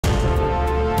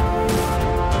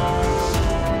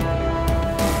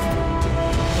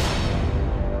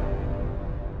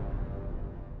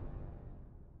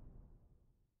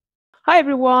Hi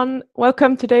everyone,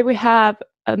 welcome. Today we have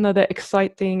another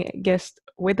exciting guest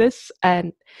with us,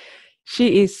 and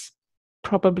she is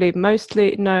probably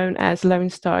mostly known as Lone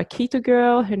Start Keto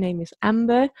Girl. Her name is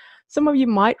Amber. Some of you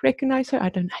might recognize her, I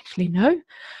don't actually know,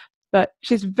 but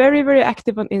she's very, very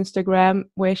active on Instagram,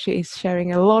 where she is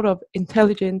sharing a lot of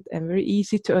intelligent and very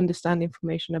easy to understand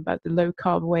information about the low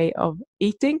carb way of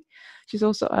eating. She's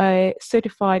also a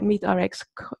certified 𝒊𝒌𝒻𝒐𝒌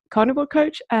carnivore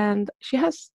coach, and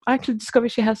I actually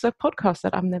discovered she has a podcast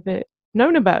that I've never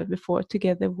known about before,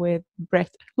 together with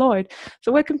Brett Lloyd.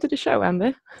 So welcome to the show,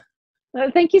 Amber.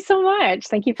 Thank you so much.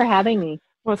 Thank you for having me.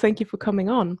 Well, thank you for coming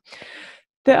on.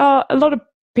 There are a lot of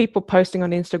people posting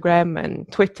on Instagram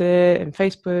and Twitter and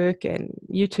Facebook and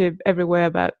YouTube everywhere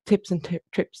about tips and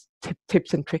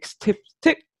tips and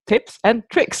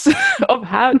tricks of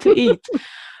how to eat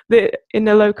in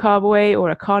a low carb way or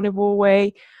a carnivore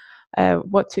way,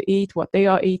 what to eat, what they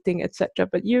are eating, etc.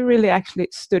 But you really actually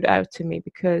stood out to me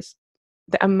because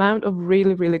the amount of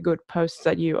really, really good posts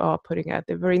that you are putting out,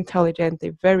 they're very intelligent,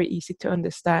 they're very easy to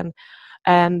understand,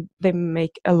 and they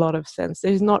make a lot of sense.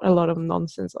 There's not a lot of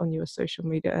nonsense on your social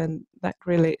media, and that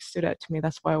really stood out to me.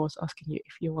 That's why I was asking you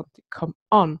if you want to come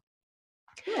on.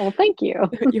 Well, thank you.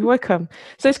 You're welcome.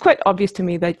 So it's quite obvious to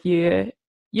me that you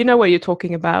know what you're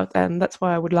talking about, and that's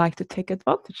why I would like to take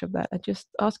advantage of that and just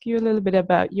ask you a little bit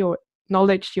about your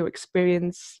knowledge, your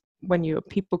experience when you're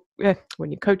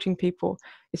coaching people.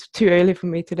 It's too early for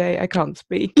me today, I can't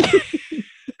speak.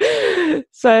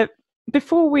 So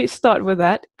before we start with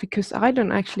that, because I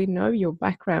don't actually know your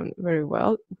background very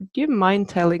well, would you mind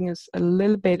telling us a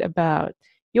little bit about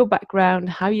your background,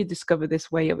 how you discovered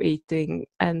this way of eating,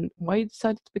 and why you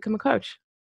decided to become a coach?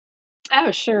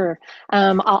 Oh, sure.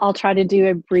 I'll try to do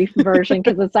a brief version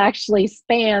because it's actually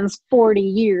spans 40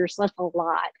 years. That's a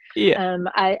lot. Yeah.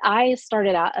 I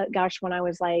started out, gosh, when I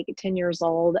was like 10 years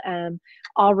old,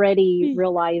 already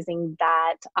realizing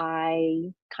that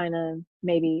I kind of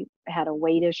maybe had a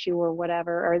weight issue or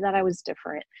whatever, or that I was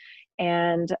different.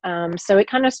 And so it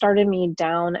kind of started me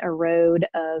down a road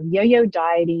of yo-yo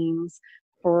dieting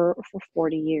for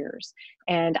 40 years.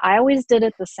 And I always did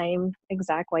it the same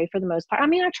exact way for the most part. I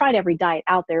mean, I tried every diet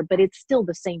out there, but it's still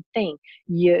the same thing.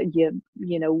 You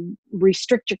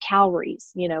restrict your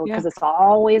calories, Yeah. because it's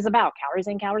always about calories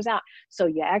in, calories out. So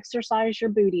you exercise your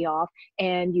booty off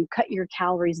and you cut your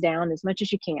calories down as much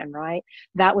as you can, right?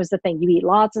 That was the thing. You eat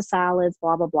lots of salads,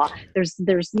 blah, blah, blah. There's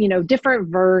different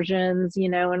versions,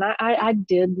 and I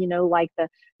did, like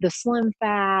the slim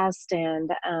fast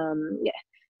and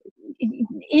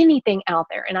anything out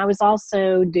there. And I was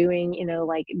also doing,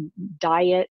 like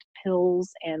diet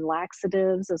pills and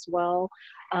laxatives as well.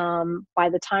 By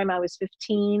the time I was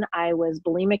 15, I was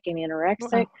bulimic and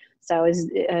anorexic. Wow. So I was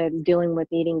dealing with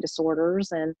eating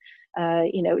disorders and,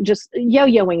 just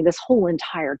yo-yoing this whole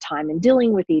entire time and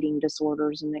dealing with eating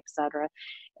disorders and et cetera.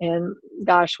 And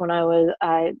gosh, when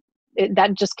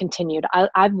that just continued.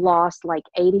 I've lost like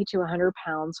 80 to 100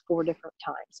 pounds 4 different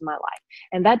times in my life.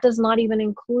 And that does not even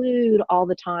include all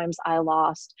the times I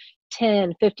lost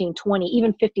 10, 15, 20,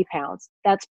 even 50 pounds.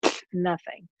 That's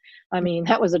nothing. I mean,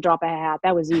 that was a drop of a hat.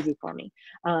 That was easy for me.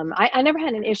 I never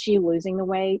had an issue losing the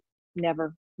weight.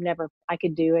 Never. I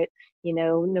could do it,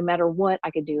 no matter what,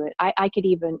 I could do it. I could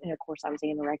even, and of course I was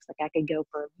anorexic, I could go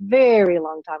for a very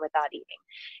long time without eating.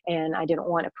 And I didn't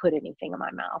want to put anything in my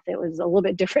mouth. It was a little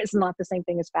bit different. It's not the same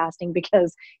thing as fasting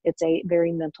because it's a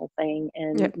very mental thing.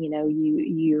 And, Yeah.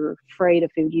 You're afraid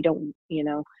of food. You don't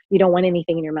want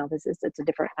anything in your mouth. It's a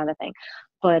different kind of thing.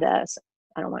 But, I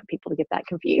don't want people to get that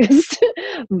confused.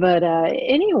 But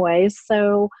anyway,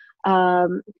 so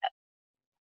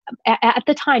at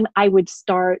the time I would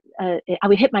I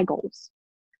would hit my goals.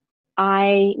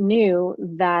 I knew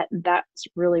that that's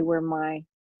really where my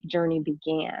journey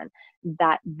began,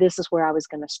 that this is where I was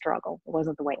going to struggle. It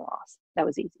wasn't the weight loss. That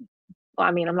was easy. Well,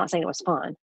 I mean, I'm not saying it was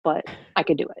fun, but I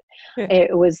could do it. Yeah.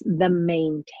 It was the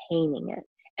maintaining it.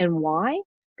 And why?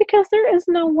 Because there is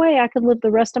no way I could live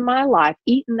the rest of my life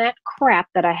eating that crap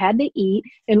that I had to eat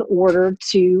in order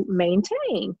to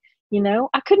maintain.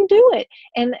 I couldn't do it.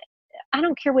 And I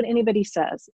don't care what anybody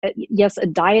says. Yes, a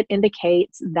diet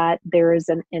indicates that there is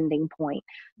an ending point,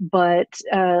 but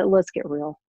let's get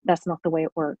real. That's not the way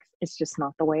it works. It's just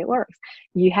not the way it works.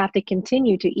 You have to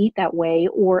continue to eat that way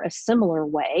or a similar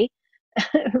way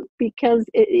because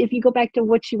if you go back to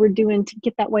what you were doing to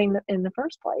get that way in the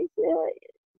first place,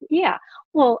 yeah.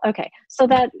 Well, okay. So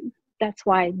that's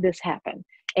why this happened.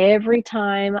 Every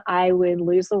time I would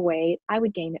lose the weight, I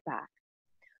would gain it back.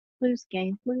 lose,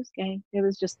 gain, lose, gain. It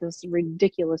was just this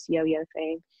ridiculous yo-yo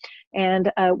thing.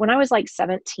 And when I was like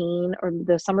 17, or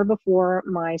the summer before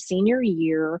my senior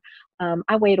year,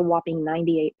 I weighed a whopping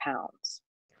 98 pounds.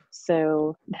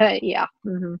 So yeah.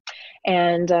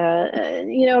 And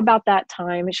about that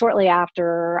time, shortly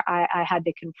after, I had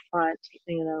to confront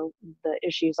the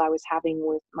issues I was having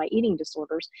with my eating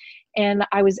disorders, and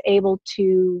I was able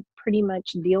to pretty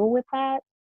much deal with that.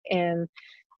 And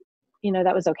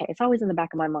that was okay. It's always in the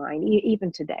back of my mind,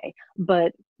 even today.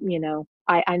 But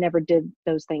I never did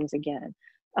those things again.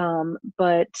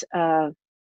 But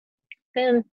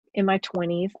then in my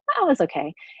 20s, I was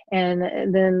okay.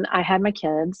 And then I had my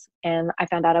kids, and I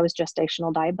found out I was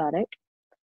gestational diabetic.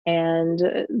 And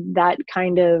that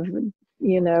kind of,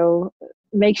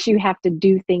 makes you have to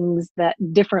do things that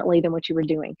differently than what you were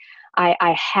doing.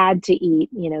 I had to eat,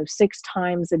 6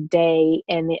 times a day,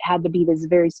 and it had to be these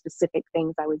very specific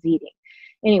things I was eating.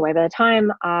 Anyway, by the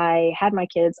time I had my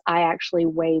kids, I actually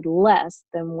weighed less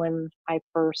than when I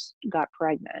first got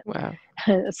pregnant. Wow.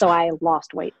 So I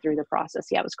lost weight through the process.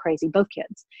 Yeah, it was crazy, both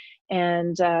kids.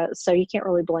 And so you can't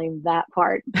really blame that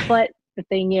part. But the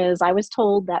thing is, I was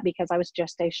told that because I was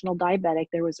gestational diabetic,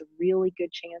 there was a really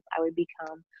good chance I would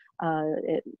become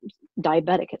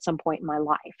diabetic at some point in my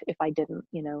life if I didn't,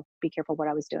 be careful what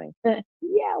I was doing.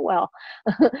 Yeah, well,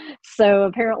 so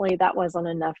apparently that wasn't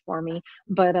enough for me.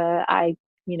 But I,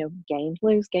 gain,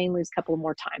 lose a couple of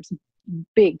more times,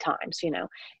 big times,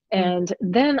 And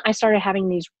then I started having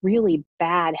these really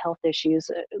bad health issues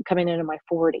coming into my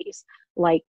 40s,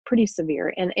 like pretty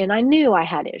severe. And I knew I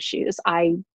had issues.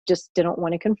 I just didn't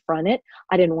want to confront it.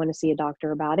 I didn't want to see a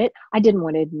doctor about it. I didn't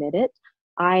want to admit it.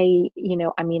 I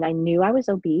knew I was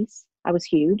obese. I was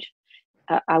huge.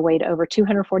 I weighed over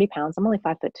 240 pounds. I'm only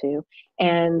 5'2".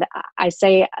 And I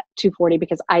say 240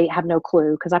 because I have no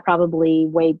clue, because I probably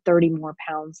weighed 30 more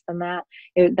pounds than that.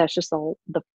 That's just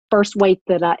the first weight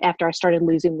that after I started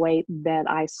losing weight that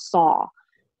I saw.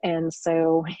 And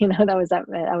so,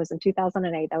 that was in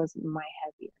 2008. That was my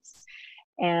heaviest.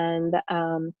 And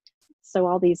so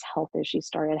all these health issues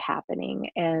started happening,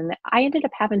 and I ended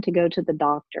up having to go to the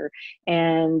doctor,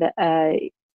 and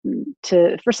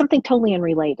for something totally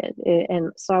unrelated.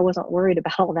 And so I wasn't worried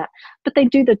about all that, but they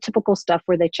do the typical stuff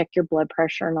where they check your blood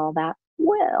pressure and all that.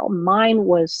 Well, mine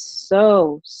was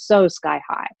so sky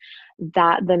high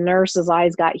that the nurse's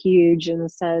eyes got huge and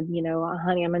said,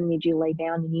 honey, I'm going to need you to lay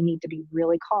down, and you need to be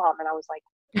really calm. And I was like,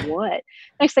 what?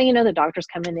 Next thing you know, the doctor's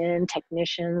coming in,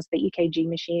 technicians, the EKG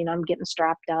machine, I'm getting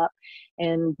strapped up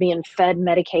and being fed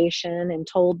medication, and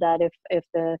told that if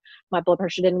my blood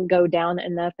pressure didn't go down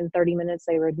enough in 30 minutes,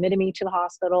 they were admitting me to the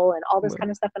hospital and all this kind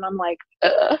of stuff. And I'm like,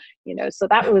 so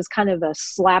that was kind of a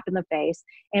slap in the face.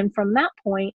 And from that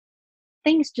point,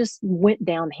 things just went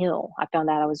downhill. I found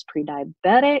out I was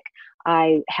pre-diabetic.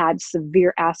 I had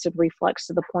severe acid reflux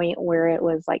to the point where it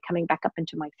was like coming back up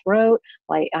into my throat.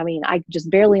 I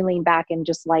just barely leaned back, and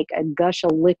just like a gush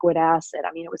of liquid acid.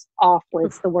 It was awful.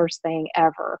 It's the worst thing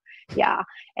ever. Yeah.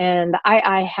 And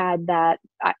I had that.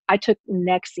 I took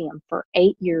Nexium for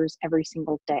 8 years every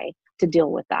single day to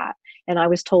deal with that. And I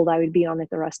was told I would be on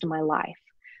it the rest of my life,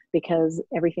 because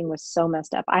everything was so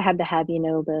messed up. I had to have,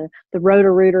 the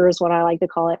roto-rooter is what I like to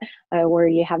call it, where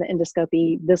you have the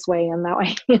endoscopy this way and that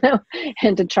way,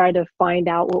 and to try to find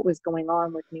out what was going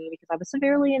on with me, because I was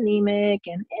severely anemic,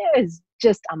 and it was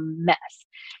just a mess.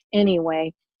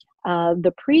 Anyway,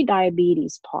 the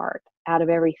pre-diabetes part out of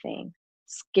everything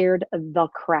scared the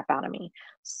crap out of me.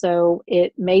 So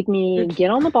it made me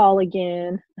get on the ball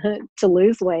again to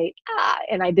lose weight.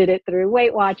 And I did it through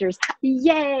Weight Watchers.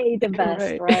 Yay, the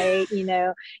best, right?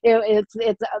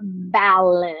 It's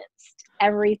balanced,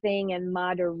 everything in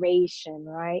moderation,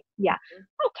 right? Yeah.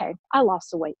 Okay. I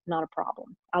lost the weight. Not a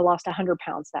problem. I lost 100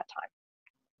 pounds that time.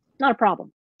 Not a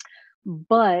problem.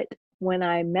 But when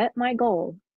I met my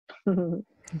goal,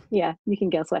 yeah, you can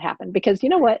guess what happened, because you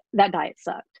know what? That diet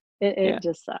sucked. It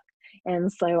just sucked.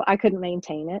 And so I couldn't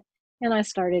maintain it, and I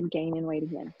started gaining weight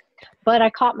again. But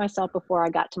I caught myself before I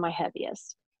got to my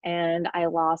heaviest, and I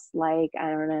lost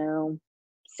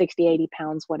 60, 80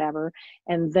 pounds, whatever.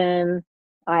 And then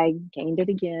I gained it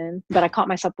again, but I caught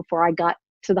myself before I got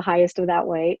to the highest of that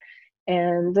weight.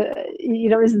 And,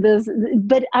 it was this,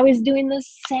 but I was doing the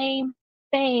same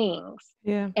things.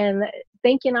 Yeah. And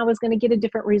thinking I was going to get a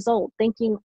different result,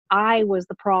 thinking I was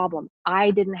the problem. I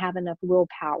didn't have enough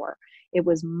willpower. It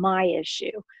was my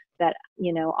issue that,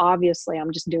 obviously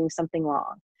I'm just doing something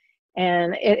wrong.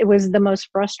 And it was the most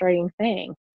frustrating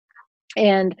thing.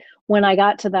 And when I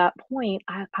got to that point,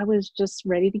 I was just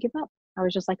ready to give up. I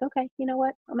was just like, okay, you know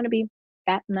what? I'm going to be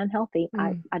fat and unhealthy.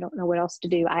 I don't know what else to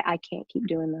do. I can't keep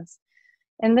doing this.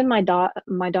 And then my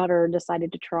daughter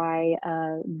decided to try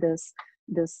this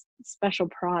special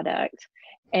product,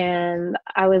 and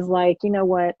I was like, you know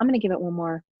what? I'm gonna give it one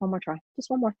more try, just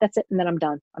one more. That's it, and then I'm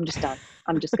done. I'm just done.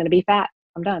 I'm just gonna be fat.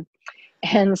 I'm done.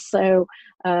 And so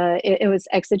it was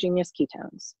exogenous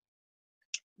ketones.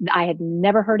 I had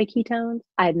never heard of ketones.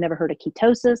 I had never heard of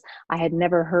ketosis. I had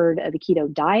never heard of the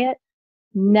keto diet.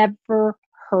 Never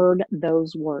heard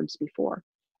those words before.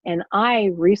 And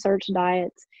I researched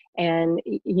diets, and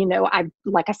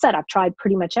like I said, I've tried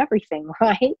pretty much everything,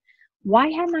 right? Why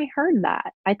hadn't I heard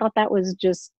that? I thought that was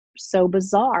just so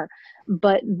bizarre.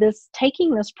 But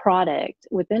taking this product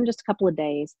within just a couple of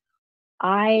days,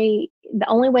 the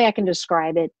only way I can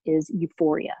describe it is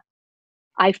euphoria.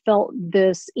 I felt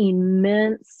this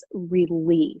immense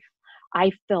relief.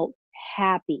 I felt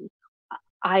happy.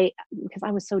 Because I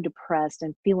was so depressed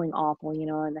and feeling awful,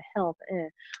 and the health,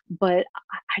 but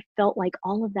I felt like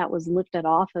all of that was lifted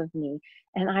off of me,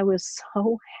 and I was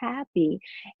so happy,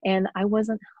 and I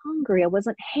wasn't hungry. I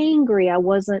wasn't hangry. I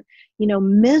wasn't,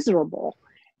 miserable.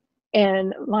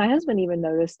 And my husband even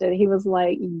noticed it. He was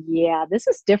like, yeah, this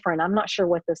is different. I'm not sure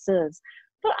what this is.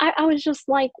 But I was just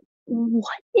like,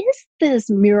 what is this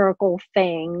miracle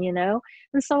thing,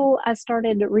 And so I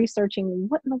started researching,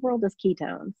 what in the world is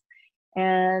ketones?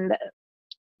 And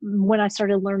when I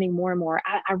started learning more and more,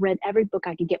 I read every book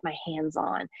I could get my hands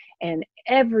on and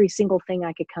every single thing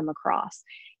I could come across.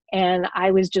 And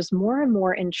I was just more and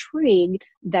more intrigued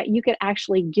that you could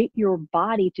actually get your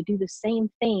body to do the same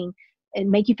thing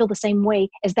and make you feel the same way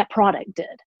as that product did.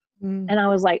 And I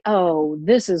was like, oh,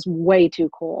 this is way too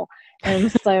cool.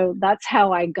 And so that's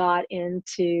how I got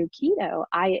into keto.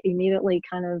 I immediately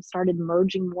kind of started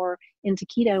merging more into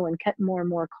keto and cutting more and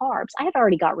more carbs. I had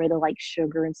already got rid of like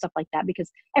sugar and stuff like that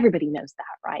because everybody knows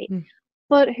that, right?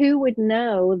 But who would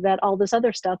know that all this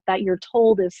other stuff that you're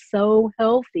told is so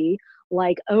healthy,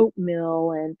 like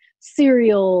oatmeal and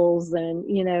cereals and,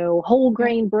 whole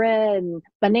grain bread and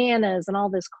bananas and all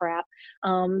this crap,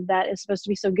 that is supposed to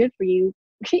be so good for you,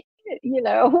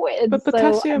 and But so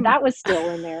potassium. that was still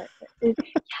in there.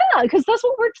 Yeah, because that's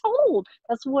what we're told.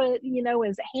 That's what,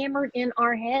 is hammered in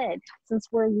our head since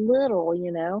we're little,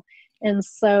 And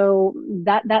so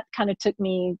that kind of took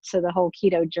me to the whole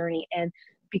keto journey. And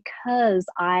because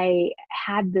I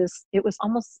had this, it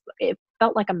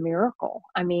felt like a miracle.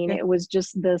 I mean, Yeah. it was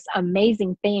just this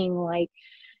amazing thing, like,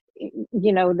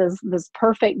 this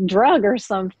perfect drug or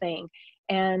something.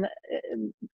 And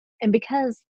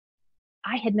because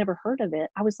I had never heard of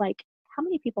it, I was like, how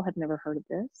many people have never heard of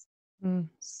this?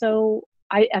 So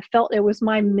I felt it was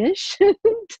my mission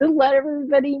to let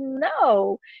everybody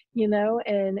know,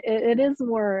 and it is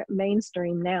more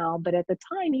mainstream now, but at the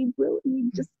time you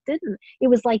just didn't. It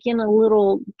was like in a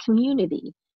little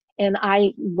community, and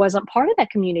I wasn't part of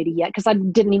that community yet because I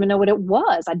didn't even know what it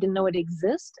was. I didn't know it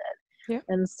existed. Yeah.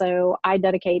 And so I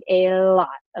dedicate a lot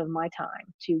of my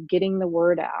time to getting the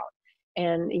word out.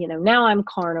 And, now I'm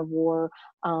carnivore.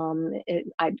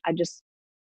 I just,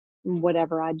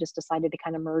 whatever, I just decided to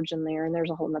kind of merge in there. And there's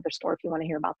a whole nother story if you want to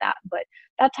hear about that. But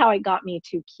that's how it got me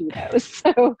to keto.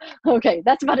 So, okay,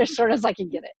 that's about as short as I can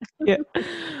get it.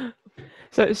 Yeah.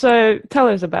 So tell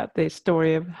us about the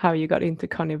story of how you got into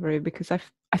carnivore, because I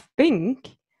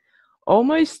think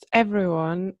almost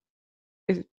everyone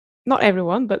is, not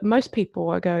everyone, but most people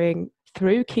are going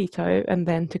through keto and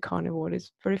then to carnivore.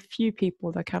 There's very few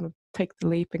people that kind of take the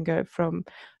leap and go from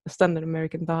a standard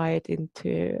American diet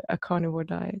into a carnivore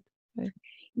diet.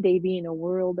 They be in a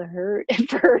world of hurt at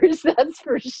first, that's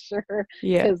for sure,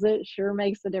 Yeah. because it sure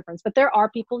makes a difference. But there are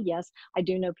people, yes, I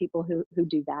do know people who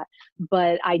do that.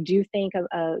 But I do think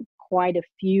quite a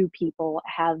few people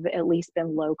have at least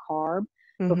been low carb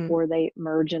before they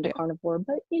merge into carnivore.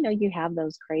 But, you have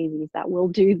those crazies that will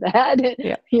do that.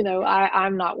 Yeah.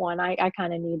 I'm not one. I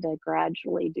kind of need to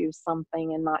gradually do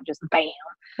something and not just bam.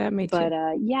 Yeah, me too. But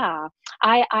yeah,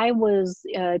 I was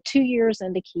 2 years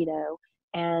into keto.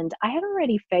 And I had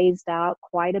already phased out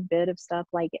quite a bit of stuff.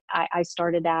 Like I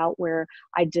started out where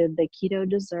I did the keto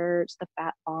desserts, the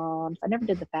fat bombs. I never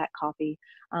did the fat coffee,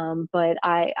 but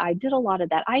I did a lot of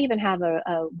that. I even have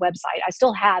a website. I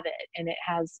still have it, and it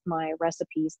has my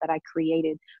recipes that I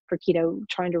created for keto,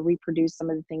 trying to reproduce some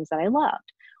of the things that I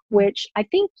loved, which I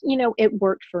think, it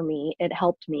worked for me. It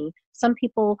helped me. Some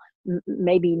people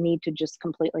maybe need to just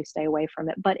completely stay away from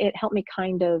it, but it helped me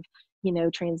kind of,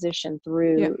 transition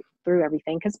through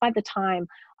everything. Because by the time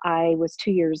I was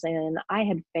 2 years in, I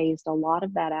had phased a lot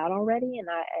of that out already. And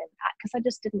because I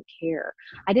just didn't care.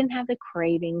 I didn't have the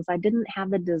cravings. I didn't have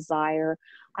the desire.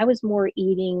 I was more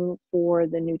eating for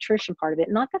the nutrition part of it.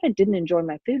 Not that I didn't enjoy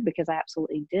my food, because I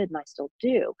absolutely did, and I still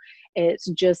do. It's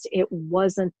just, it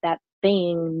wasn't that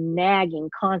thing nagging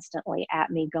constantly at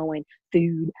me going,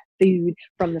 food, food,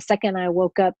 from the second I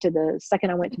woke up to the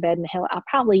second I went to bed. And hell, I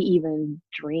probably even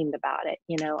dreamed about it.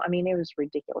 You know, I mean, it was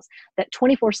ridiculous. That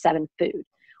 24/7 food.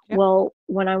 Yep. Well,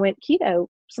 when I went keto,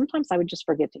 sometimes I would just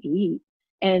forget to eat.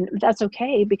 And that's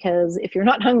okay, because if you're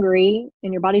not hungry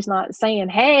and your body's not saying,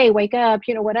 hey, wake up,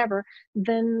 you know, whatever,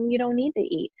 then you don't need to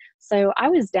eat. So I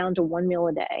was down to 1 meal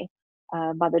a day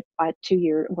by 2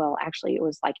 years. Well, actually, it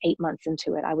was like 8 months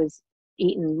into it. I was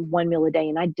eating 1 meal a day,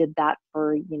 and I did that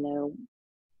for, you know,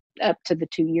 up to the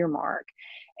 2 year mark.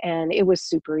 And it was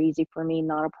super easy for me,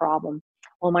 not a problem.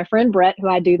 Well, my friend Brett, who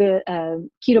I do the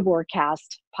Ketovore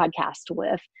podcast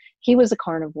with, he was a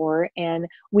carnivore, and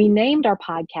we named our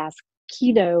podcast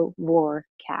Ketovore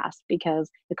Cast because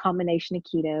the combination of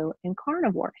keto and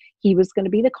carnivore. He was going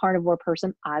to be the carnivore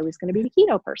person. I was going to be the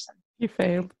keto person. You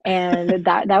failed. And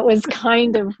that was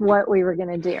kind of what we were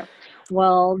going to do.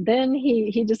 Well, then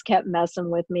he just kept messing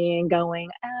with me and going,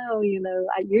 oh, you know,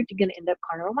 you're going to end up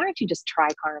carnivore. Why don't you just try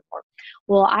carnivore?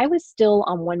 Well, I was still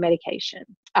on one medication.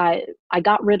 I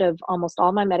got rid of almost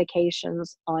all my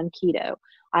medications on keto.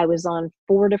 I was on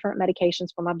 4 different medications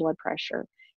for my blood pressure,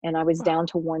 and I was down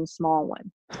to one small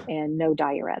one and no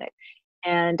diuretic.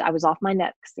 And I was off my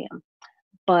Nexium.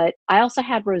 But I also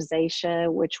had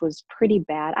rosacea, which was pretty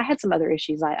bad. I had some other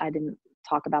issues. I didn't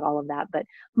talk about all of that, but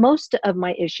most of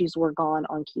my issues were gone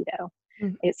on keto,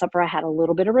 except for I had a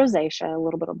little bit of rosacea, a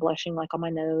little bit of blushing like on my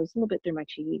nose, a little bit through my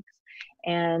cheeks.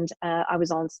 And I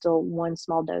was on still one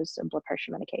small dose of blood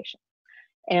pressure medication.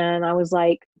 And I was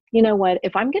like, you know what,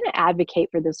 if I'm going to advocate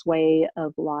for this way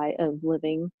of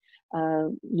living,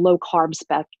 low carb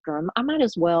spectrum, I might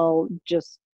as well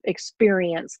just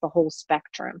experience the whole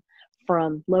spectrum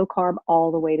from low carb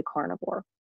all the way to carnivore.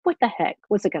 What the heck?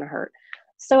 What's it going to hurt?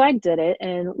 So I did it.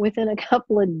 And within a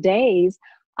couple of days,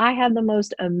 I had the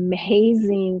most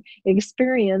amazing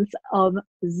experience of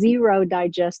 0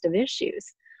 digestive issues.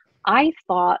 I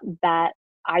thought that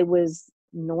I was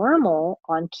normal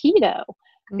on keto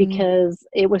because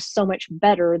it was so much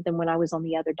better than when I was on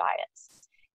the other diets.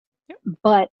 Yep.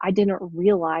 But I didn't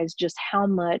realize just how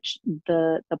much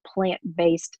the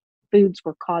plant-based foods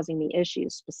were causing me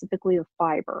issues, specifically the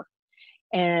fiber.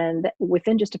 And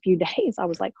within just a few days, I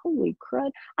was like, holy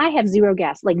crud, I have 0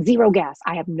 gas, like 0 gas.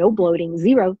 I have no bloating,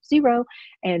 0,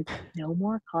 and no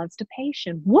more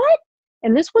constipation. What?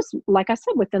 And this was, like I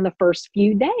said, within the first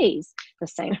few days. The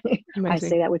same. I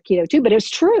say that with keto too, but it's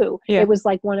true. Yeah. It was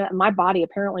like my body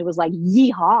apparently was like,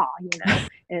 yeehaw, you know,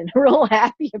 and real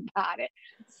happy about it.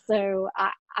 So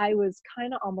I was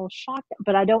kind of almost shocked,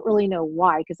 but I don't really know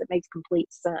why, because it makes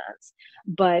complete sense.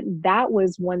 But that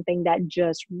was one thing that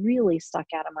just really stuck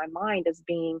out of my mind as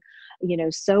being, you know,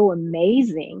 so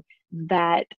amazing,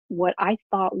 that what I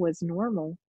thought was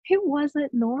normal, it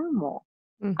wasn't normal.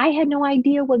 I had no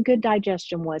idea what good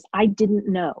digestion was. I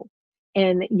didn't know.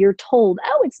 And you're told,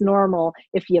 oh, it's normal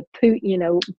if you poop, you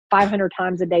know, 500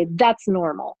 times a day. That's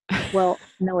normal. Well,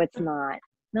 no, it's not.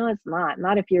 No, it's not.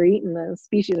 Not if you're eating the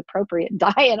species appropriate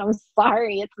diet. I'm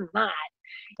sorry, it's not.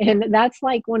 And that's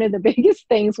like one of the biggest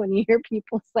things when you hear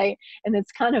people say, and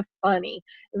it's kind of funny,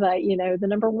 that, you know, the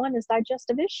number one is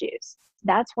digestive issues.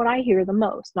 That's what I hear the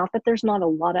most. Not that there's not a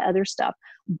lot of other stuff,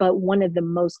 but one of the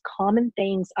most common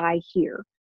things I hear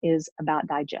is about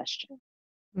digestion.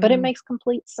 But it makes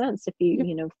complete sense if you,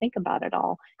 you know, think about it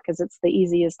all, because it's the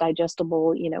easiest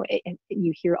digestible, you know,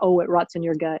 you hear, oh, it rots in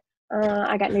your gut.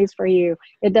 I got news for you.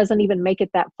 It doesn't even make it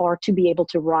that far to be able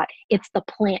to rot. It's the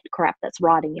plant crap that's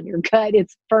rotting in your gut.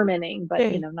 It's fermenting, but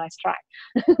you know, nice try.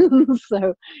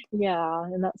 So yeah,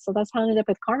 and that's how I ended up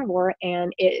with carnivore,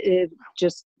 and it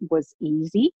just was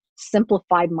easy,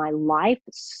 simplified my life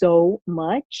so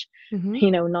much.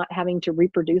 You know, not having to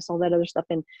reproduce all that other stuff,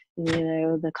 and you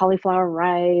know, the cauliflower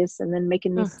rice, and then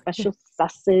making these special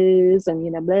sauces, and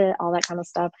you know, bleh, all that kind of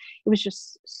stuff. It was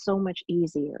just so much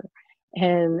easier.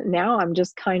 And now I'm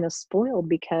just kind of spoiled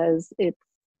because it's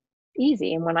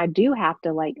easy. And when I do have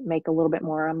to like make a little bit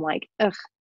more, I'm like, ugh,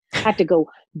 I have to go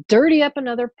dirty up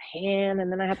another pan, and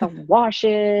then I have to wash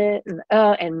it,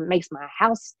 and makes my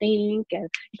house stink. And,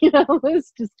 you know,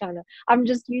 it's just kind of, I'm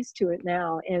just used to it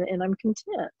now, and I'm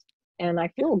content and I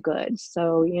feel good.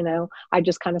 So, you know, I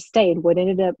just kind of stayed. What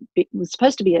ended up was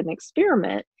supposed to be an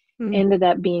experiment ended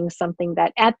up being something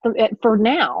that for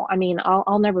now, I mean,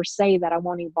 I'll never say that I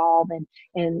won't evolve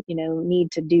and, you know, need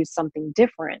to do something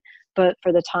different, but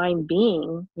for the time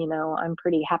being, you know, I'm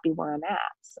pretty happy where I'm at.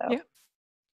 So, do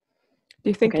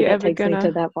you think you're ever gonna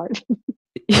to that part?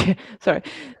 Sorry.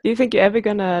 Do you think you're ever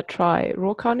gonna try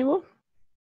raw carnivore?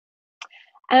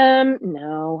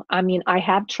 No, I mean, I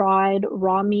have tried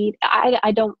raw meat.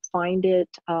 I don't find it,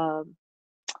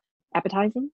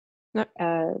 appetizing, No.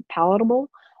 palatable,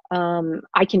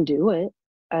 I can do it.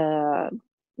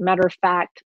 Matter of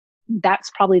fact,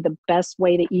 that's probably the best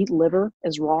way to eat liver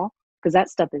is raw, because that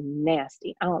stuff is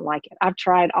nasty. I don't like it. I've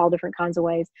tried all different kinds of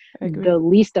ways. I agree. The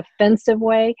least offensive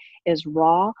way is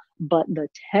raw, but the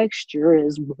texture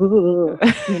is,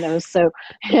 so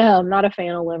yeah, I'm not a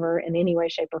fan of liver in any way,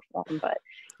 shape, or form, but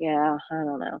yeah, I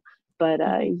don't know. But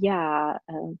yeah,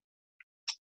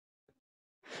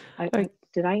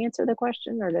 did I answer the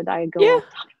question, or did I go off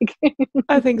topic?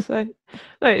 I think so.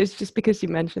 No, it's just because you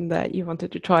mentioned that you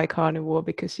wanted to try carnivore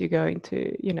because you're going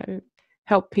to,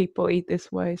 help people eat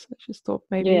this way. So I just thought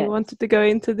maybe you wanted to go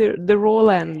into the raw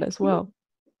land as well.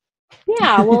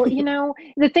 Yeah, well,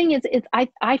 the thing is,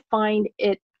 I find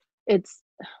it's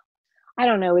I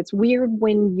don't know, it's weird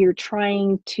when you're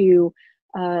trying to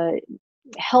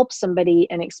help somebody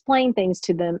and explain things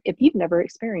to them if you've never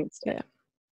experienced it. Yeah.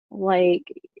 Like,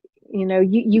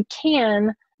 you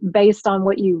can, based on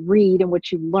what you read and what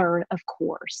you learn, of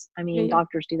course. I mean,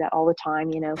 doctors do that all the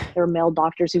time. There are male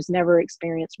doctors who's never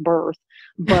experienced birth,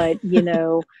 but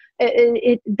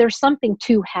there's something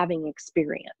to having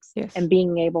experience and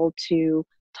being able to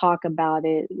talk about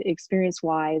it experience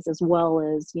wise as well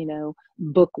as,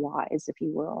 book wise, if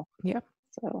you will. Yeah.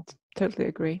 So totally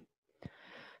agree.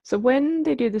 So when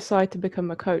did you decide to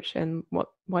become a coach, and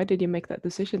why did you make that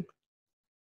decision?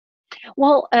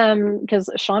 Well, because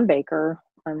Shawn Baker,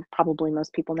 probably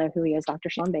most people know who he is, Dr.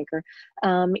 Shawn Baker.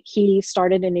 He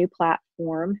started a new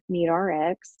platform,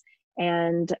 MeetRx,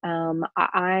 and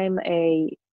I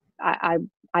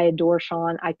adore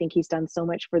Shawn. I think he's done so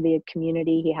much for the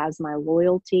community. He has my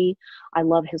loyalty. I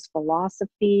love his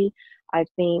philosophy. I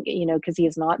think, because he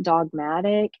is not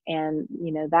dogmatic, and,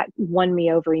 that won me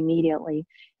over immediately.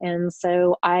 And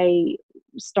so I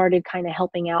started kind of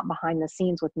helping out behind the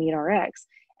scenes with MeetRx.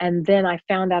 And then I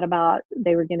found out about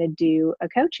they were going to do a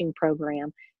coaching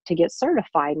program to get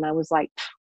certified. And I was like,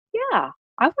 yeah,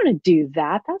 I want to do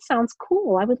that. That sounds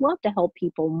cool. I would love to help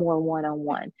people more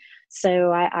one-on-one.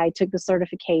 So I took the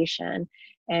certification,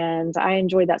 and I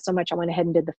enjoyed that so much. I went ahead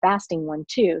and did the fasting one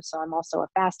too. So I'm also a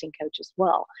fasting coach as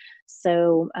well.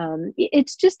 So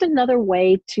it's just another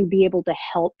way to be able to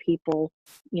help people,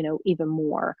 even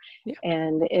more. Yeah.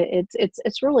 And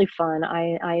it's really fun.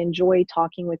 I enjoy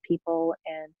talking with people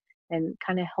and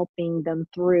kind of helping them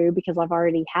through, because I've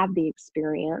already had the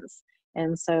experience.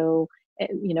 And so,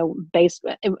 based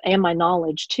and my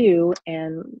knowledge too,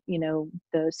 and,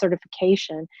 the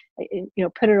certification,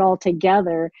 put it all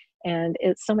together. And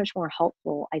it's so much more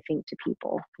helpful, I think, to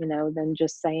people, than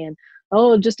just saying,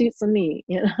 oh, just eat some meat,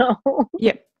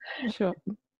 Yeah, sure.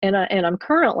 And I'm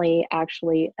currently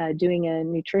actually doing a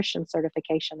nutrition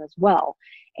certification as well,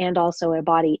 and also a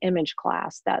body image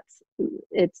class.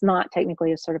 It's not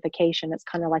technically a certification. It's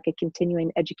kind of like a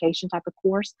continuing education type of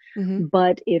course. Mm-hmm.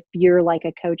 But if you're like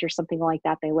a coach or something like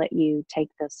that, they let you take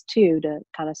this too to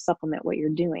kind of supplement what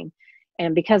you're doing.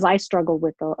 And because I struggle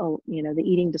with the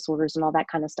eating disorders and all that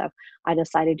kind of stuff, I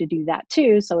decided to do that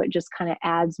too. So it just kind of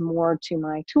adds more to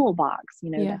my toolbox,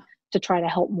 to try to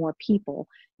help more people.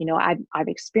 I've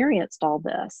experienced all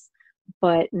this,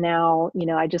 but now,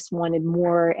 I just wanted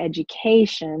more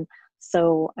education.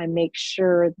 So I make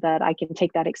sure that I can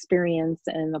take that experience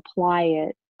and apply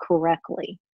it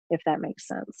correctly, if that makes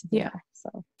sense. Yeah.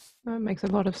 So that makes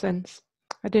a lot of sense.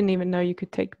 I didn't even know you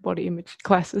could take body image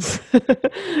classes.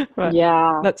 But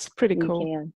yeah, that's pretty cool.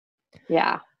 You can.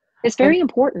 Yeah. It's very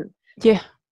important. Yeah,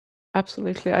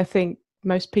 absolutely. I think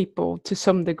most people, to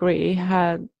some degree,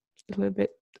 had a little bit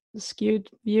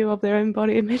skewed view of their own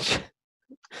body image.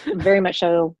 Very much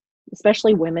so,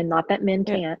 especially women. Not that men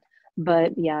can't,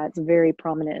 but yeah, it's very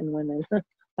prominent in women.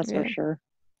 That's for sure.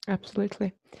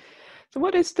 Absolutely. So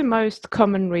what is the most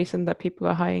common reason that people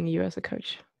are hiring you as a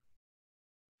coach?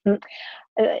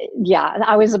 Yeah,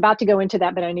 I was about to go into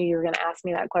that, but I knew you were going to ask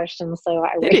me that question, so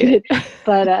I waited.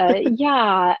 But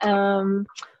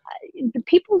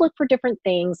people look for different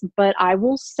things, but I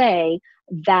will say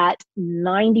that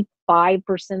 95%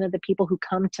 of the people who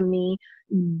come to me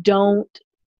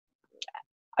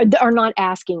are not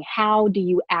asking, how do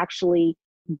you actually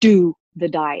do the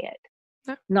diet?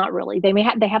 No. Not really.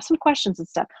 They have some questions and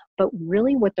stuff, but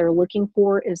really what they're looking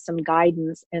for is some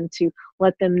guidance, and to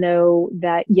let them know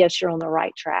that, yes, you're on the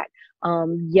right track.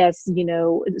 Yes,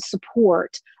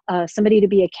 support, somebody to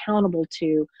be accountable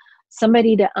to,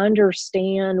 somebody to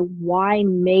understand why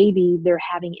maybe they're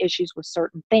having issues with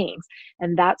certain things.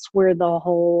 And that's where the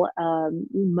whole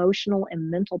emotional and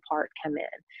mental part come in.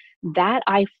 That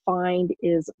I find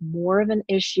is more of an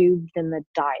issue than the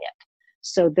diet.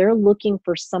 So they're looking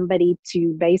for somebody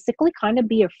to basically kind of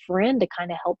be a friend, to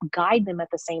kind of help guide them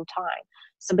at the same time.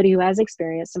 somebody who has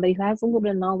experience, somebody who has a little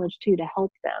bit of knowledge too to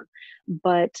help them.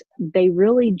 But they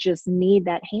really just need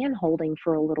that hand holding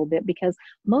for a little bit, because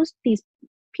most of these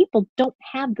people don't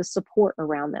have the support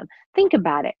around them. Think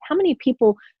about it. How many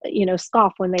people,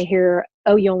 scoff when they hear,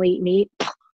 oh, you only eat meat?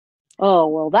 Oh,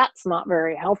 well, that's not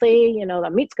very healthy. The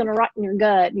meat's going to rot in your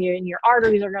gut, and your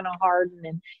arteries are going to harden,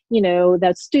 and,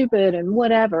 that's stupid and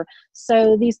whatever.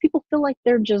 So these people feel like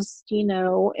they're just, in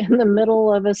the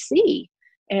middle of a sea,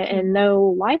 and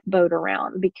no lifeboat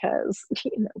around, because,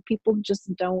 people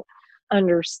just don't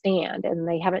understand, and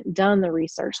they haven't done the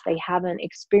research. They haven't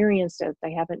experienced it.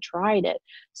 They haven't tried it.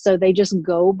 So they just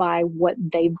go by what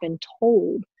they've been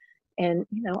told. And,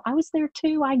 I was there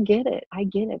too. I get it. I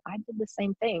did the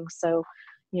same thing. So,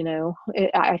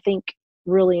 I think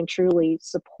really and truly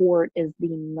support is the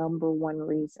number one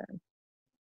reason.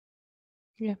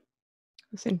 Yeah,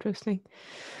 that's interesting.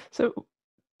 So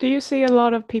do you see a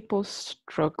lot of people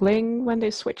struggling when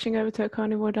they're switching over to a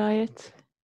carnivore diet?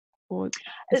 Or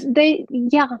They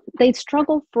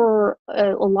struggle for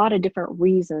a lot of different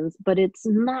reasons, but it's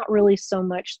not really so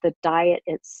much the diet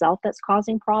itself that's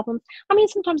causing problems. I mean,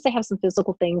 sometimes they have some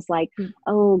physical things like,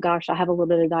 oh gosh, I have a little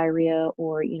bit of diarrhea,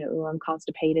 or, I'm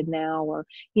constipated now, or,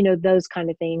 those kind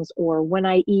of things. Or when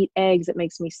I eat eggs, it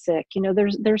makes me sick.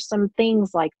 There's some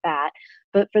things like that.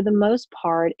 But for the most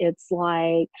part, it's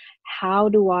like, how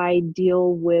do I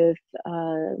deal with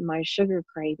my sugar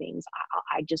cravings?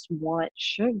 I just want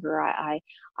sugar. I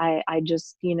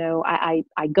just,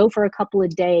 I go for a couple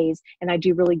of days and I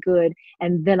do really good,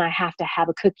 and then I have to have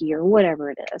a cookie or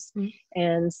whatever it is.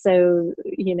 And so,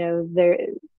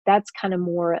 that's kind of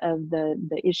more of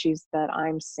the issues that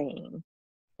I'm seeing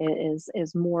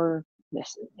is more,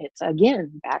 it's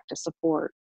again, back to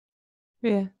support.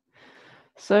 yeah.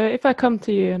 So if I come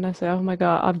to you and I say, oh my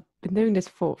God, I've been doing this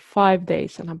for 5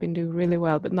 days and I've been doing really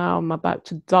well, but now I'm about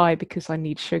to die because I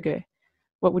need sugar,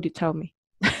 what would you tell me?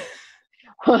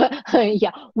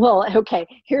 Yeah, well, okay,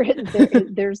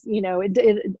 there's,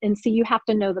 and so you have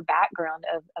to know the background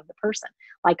of the person.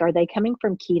 Like, are they coming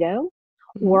from keto,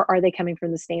 or are they coming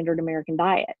from the standard American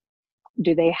diet?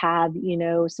 Do they have,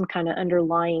 some kind of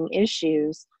underlying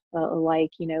issues,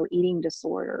 like, eating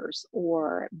disorders,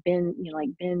 or like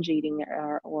binge eating,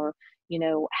 or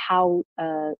how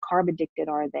carb addicted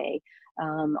are they?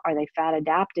 Are they fat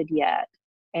adapted yet?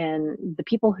 And the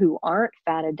people who aren't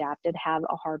fat adapted have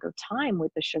a harder time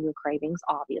with the sugar cravings,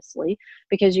 obviously,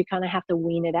 because you kind of have to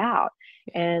wean it out.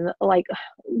 And like,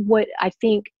 what I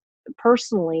think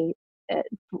personally,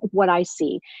 what I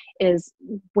see is,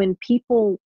 when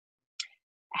people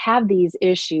have these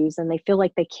issues and they feel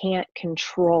like they can't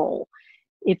control,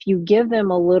 if you give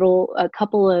them a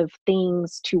couple of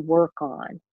things to work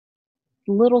on,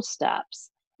 little steps,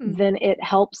 then it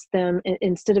helps them,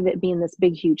 instead of it being this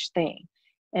big, huge thing.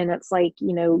 And it's like,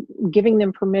 giving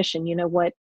them permission,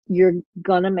 what, you're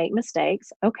gonna make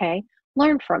mistakes. Okay,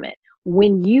 learn from it.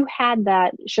 When you had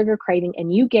that sugar craving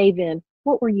and you gave in,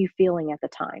 what were you feeling at the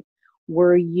time?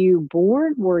 Were you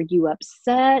bored? Were you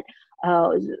upset? Uh,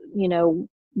 you know,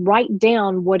 write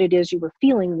down what it is you were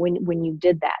feeling when you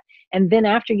did that. And then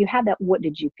after you had that, what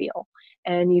did you feel?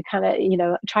 And you kind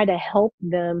of, try to help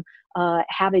them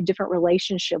have a different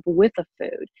relationship with the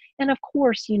food. And of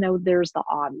course, there's the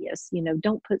obvious,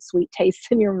 don't put sweet taste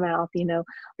in your mouth,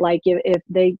 like if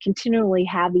they continually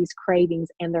have these cravings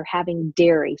and they're having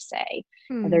dairy, say,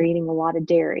 and they're eating a lot of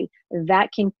dairy,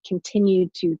 that can continue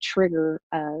to trigger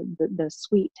the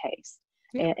sweet taste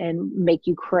and make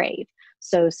you crave.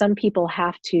 So some people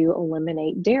have to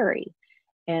eliminate dairy.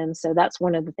 And so that's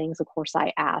one of the things, of course,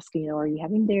 I ask, are you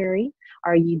having dairy?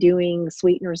 Are you doing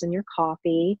sweeteners in your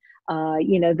coffee?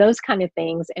 Those kind of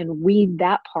things, and weed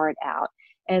that part out.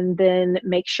 And then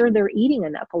make sure they're eating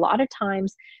enough. A lot of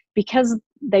times, because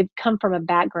they've come from a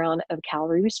background of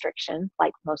calorie restriction,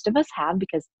 like most of us have,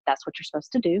 because that's what you're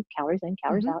supposed to do, calories in,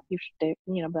 calories out. You should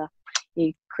do,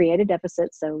 you create a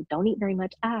deficit, so don't eat very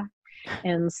much.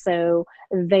 And so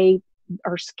they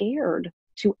are scared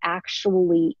to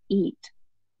actually eat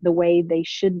the way they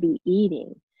should be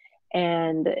eating.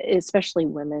 And especially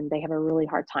women, they have a really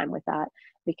hard time with that,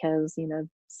 because,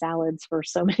 salads for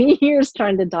so many years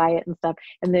trying to diet and stuff.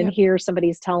 And then here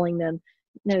somebody's telling them,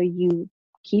 no, you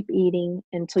keep eating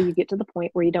until you get to the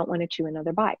point where you don't want to chew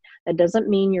another bite. That doesn't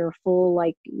mean you're full,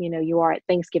 like, you are at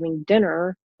Thanksgiving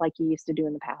dinner like you used to do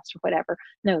in the past or whatever.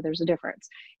 No, there's a difference.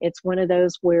 It's one of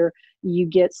those where you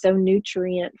get so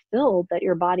nutrient filled that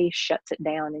your body shuts it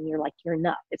down and you're like, you're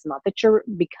enough. It's not that you're,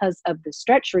 because of the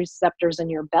stretch receptors in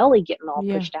your belly getting all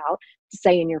pushed out to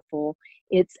saying you're full.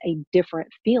 It's a different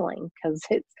feeling because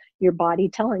it's your body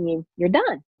telling you you're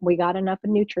done. We got enough of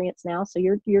nutrients now, so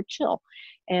you're chill.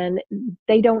 And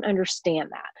they don't understand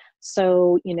that.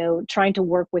 So, you know, trying to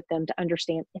work with them to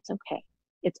understand it's okay.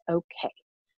 It's okay.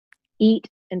 Eat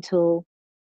until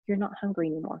you're not hungry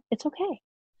anymore. It's okay.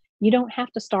 You don't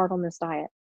have to starve on this diet.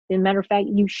 As a matter of fact,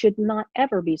 you should not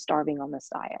ever be starving on this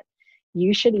diet.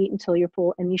 You should eat until you're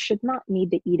full, and you should not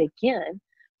need to eat again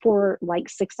for like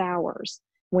 6 hours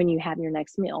when you have your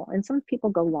next meal. And some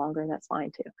people go longer, and that's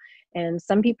fine too. And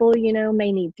some people, you know,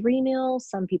 may need 3 meals,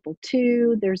 some people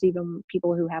 2. There's even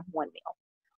people who have 1 meal.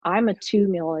 I'm a 2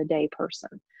 meal a day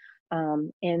person.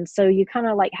 And so you kind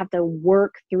of like have to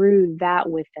work through that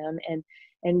with them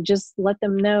and just let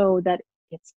them know that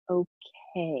it's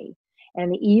okay.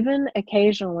 And even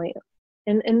occasionally,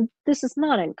 and this is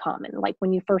not uncommon, like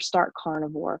when you first start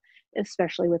carnivore,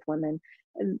 especially with women,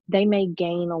 they may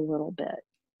gain a little bit.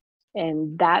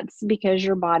 And that's because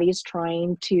your body is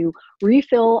trying to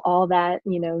refill all that,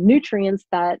 you know, nutrients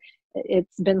that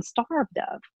it's been starved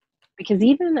of. Because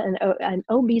even an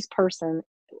obese person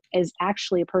is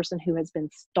actually a person who has been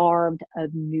starved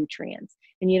of nutrients.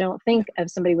 And you don't think of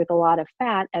somebody with a lot of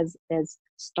fat as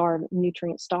starved,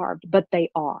 nutrient starved, but they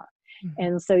are. Mm-hmm.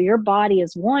 And so your body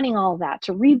is wanting all that,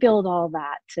 to rebuild all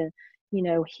that, to, you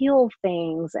know, heal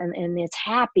things, and it's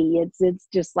happy. It's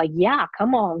just like, yeah,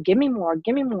 come on, give me more,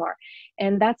 give me more.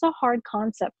 And that's a hard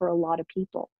concept for a lot of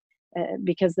people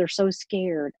because they're so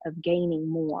scared of gaining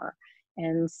more.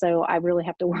 And so I really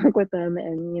have to work with them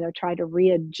and, you know, try to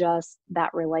readjust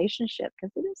that relationship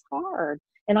because it is hard.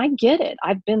 And I get it.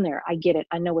 I've been there. I get it.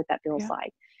 I know what that feels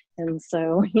like. And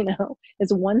so, you know,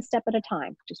 it's one step at a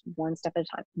time, just one step at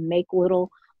a time. Make little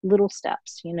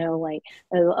steps, you know, like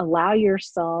allow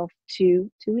yourself to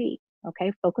eat.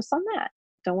 Okay. Focus on that.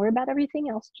 Don't worry about everything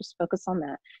else. Just focus on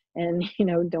that. And, you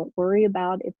know, don't worry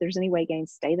about if there's any weight gain.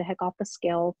 Stay the heck off the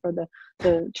scale for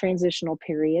the transitional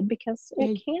period because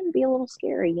it can be a little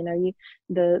scary. You know,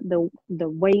 the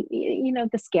weight, you know,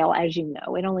 the scale, as you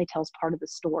know, it only tells part of the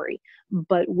story,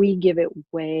 but we give it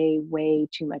way, way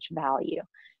too much value.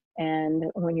 And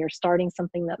when you're starting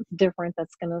something that's different,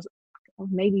 that's going to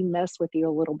maybe mess with you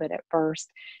a little bit at first,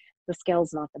 the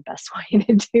scale's not the best way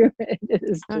to do it. It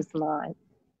is just not.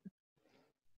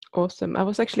 Awesome. I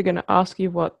was actually going to ask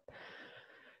you what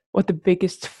the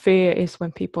biggest fear is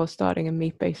when people are starting a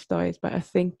meat-based diet, but I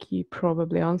think you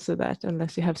probably answer that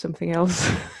unless you have something else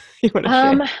you want to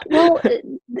share. Well,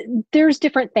 there's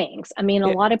different things. I mean,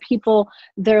 a lot of people,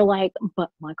 they're like, but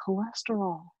my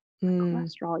cholesterol,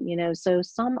 you know, so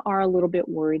some are a little bit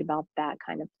worried about that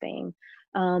kind of thing.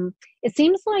 It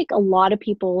seems like a lot of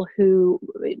people who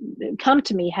come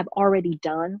to me have already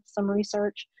done some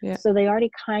research. So they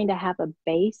already kind of have a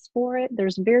base for it.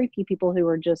 There's very few people who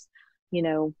are just, you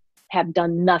know, have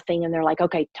done nothing and they're like,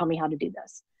 okay, tell me how to do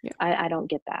this. I don't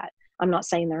get that. I'm not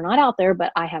saying they're not out there,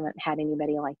 but I haven't had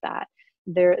anybody like that.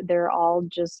 They're all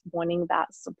just wanting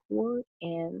that support,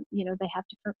 and, you know, they have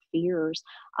different fears.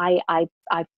 I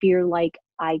fear like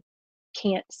I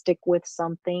can't stick with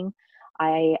something.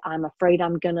 I'm afraid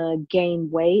I'm going to gain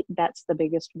weight. That's the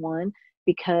biggest one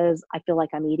because I feel like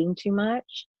I'm eating too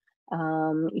much.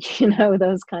 You know,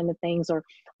 those kind of things. Or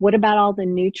what about all the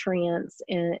nutrients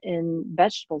in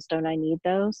vegetables? Don't I need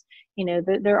those? You know,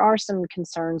 there are some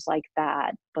concerns like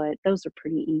that, but those are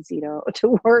pretty easy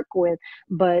to work with.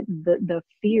 But the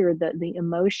fear, the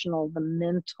emotional, the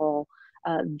mental,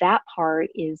 that part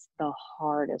is the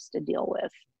hardest to deal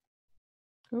with.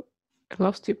 I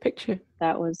lost your picture.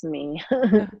 That was me.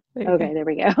 Okay, there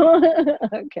we go.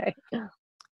 Okay.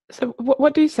 So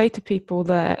what do you say to people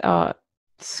that are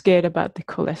scared about the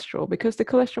cholesterol? Because the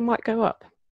cholesterol might go up.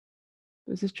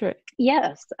 Is this true?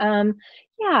 Yes.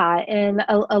 Yeah. And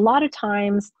a lot of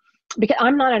times, because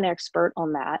I'm not an expert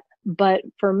on that, but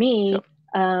for me,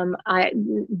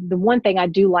 the one thing I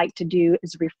do like to do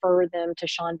is refer them to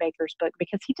Shawn Baker's book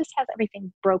because he just has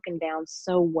everything broken down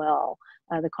so well,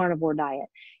 the carnivore diet.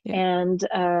 And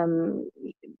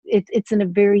it's in a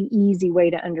very easy way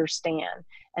to understand.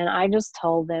 And I just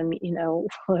tell them, you know,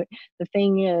 the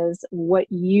thing is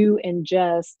what you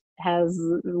ingest has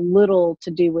little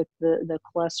to do with the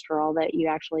cholesterol that you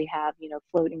actually have, you know,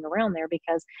 floating around there.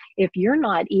 Because if you're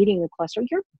not eating the cholesterol,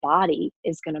 your body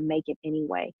is going to make it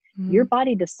anyway. Your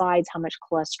body decides how much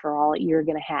cholesterol you're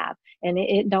going to have, and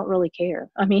it don't really care.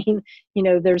 I mean, you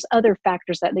know, there's other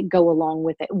factors that go along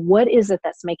with it. What is it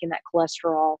that's making that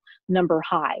cholesterol number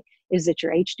high? Is it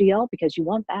your HDL? Because you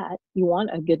want that. You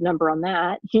want a good number on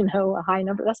that, a high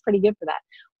number. That's pretty good for that.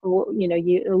 Or,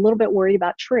 you're a little bit worried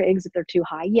about trigs if they're too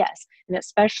high. Yes. And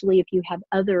especially if you have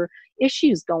other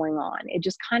issues going on. It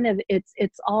just kind of,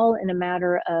 it's all in a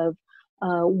matter of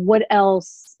what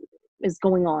else is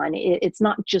going on. It's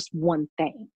not just one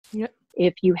thing. Yep.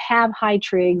 If you have high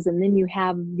trigs and then you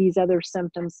have these other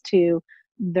symptoms too,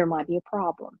 there might be a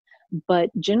problem. But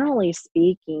generally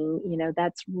speaking,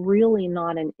 that's really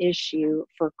not an issue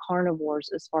for carnivores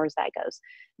as far as that goes.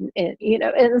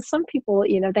 And some people,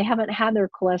 they haven't had their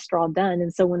cholesterol done.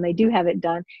 And so when they do have it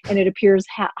done and it appears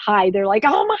high, they're like,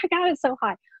 oh my God, it's so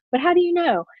high. But how do you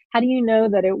know? How do you know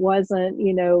that it wasn't,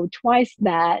 twice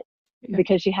that? Yeah.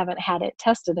 Because you haven't had it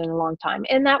tested in a long time.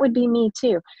 And that would be me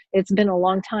too. It's been a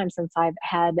long time since I've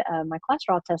had my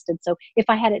cholesterol tested. So if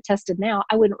I had it tested now,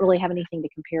 I wouldn't really have anything to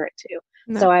compare it to.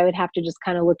 No. So I would have to just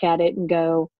kind of look at it and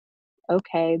go,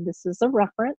 okay, this is a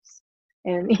reference,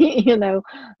 and,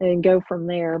 and go from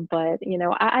there. But,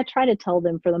 I try to tell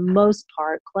them, for the most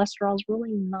part, cholesterol is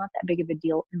really not that big of a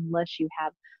deal unless you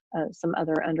have some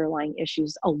other underlying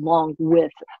issues along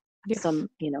with some,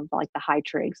 like the high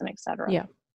trigs and et cetera. Yeah.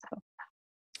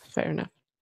 Fair enough.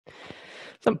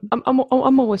 So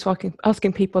I'm always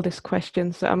asking people this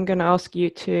question, so I'm going to ask you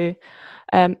to,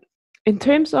 in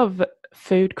terms of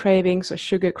food cravings or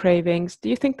sugar cravings, do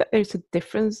you think that there's a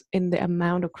difference in the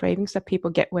amount of cravings that people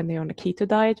get when they're on a keto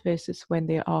diet versus when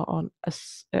they are on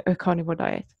a carnivore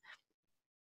diet?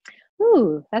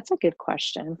 Ooh, that's a good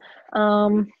question.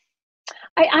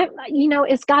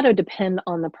 It's got to depend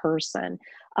on the person.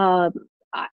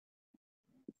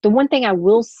 The one thing I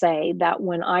will say, that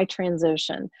when I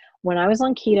transitioned, when I was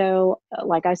on keto,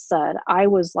 like I said, I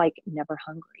was like never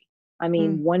hungry. I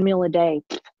mean, one meal a day,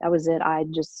 that was it. I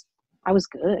was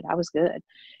good. I was good.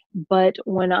 But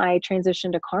when I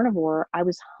transitioned to carnivore, I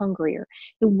was hungrier.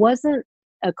 It wasn't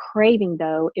a craving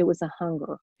though. It was a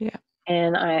hunger. Yeah.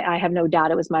 And I have no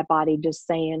doubt it was my body just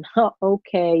saying, oh,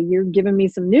 okay, you're giving me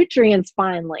some nutrients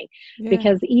finally. Yeah.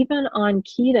 Because even on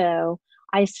keto,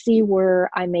 I see where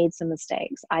I made some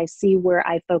mistakes. I see where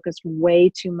I focused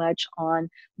way too much on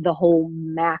the whole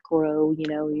macro,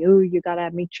 you got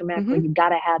to meet your macro. You got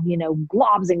to have,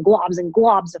 globs and globs and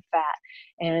globs of fat.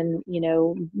 And,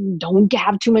 don't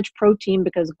have too much protein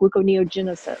because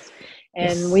gluconeogenesis.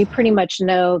 And we pretty much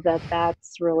know that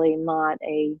that's really not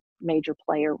a major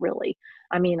player, really.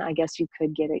 I mean, I guess you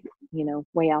could get it,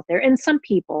 way out there. And some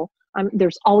people,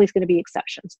 there's always going to be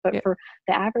exceptions, but for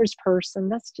the average person,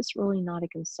 that's just really not a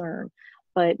concern.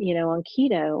 But, on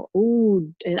keto,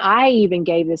 and I even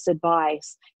gave this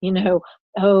advice,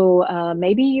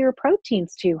 maybe your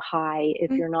protein's too high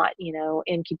if you're not,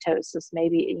 in ketosis.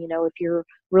 Maybe, if you're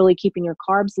really keeping your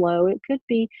carbs low, it could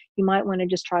be, you might want to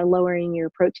just try lowering your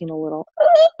protein a little.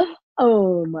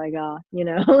 Oh my God,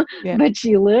 but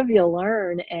you live, you'll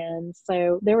learn. And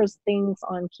so there was things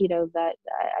on keto that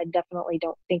I definitely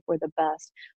don't think were the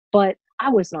best, but I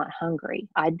was not hungry.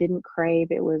 I didn't crave.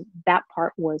 That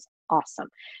part was awesome.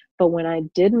 But when I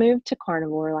did move to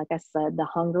carnivore, like I said, the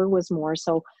hunger was more.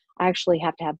 So I actually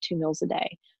have to have 2 meals a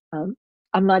day. I'm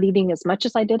not eating as much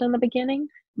as I did in the beginning,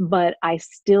 but I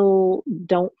still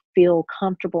don't feel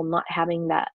comfortable not having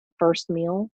that first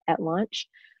meal at lunch.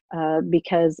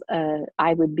 Because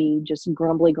I would be just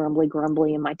grumbly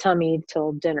in my tummy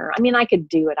till dinner. I mean, I could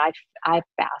do it. I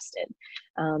fasted,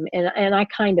 and I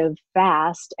kind of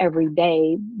fast every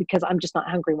day because I'm just not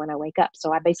hungry when I wake up.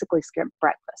 So I basically skip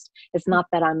breakfast. It's not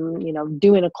that I'm,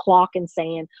 doing a clock and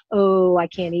saying, oh, I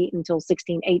can't eat until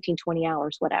 16, 18, 20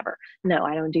 hours, whatever. No,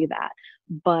 I don't do that.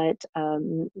 But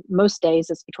most days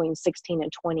it's between 16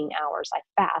 and 20 hours I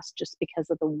fast, just because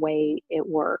of the way it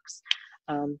works.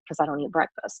 Because I don't eat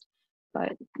breakfast.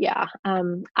 But yeah,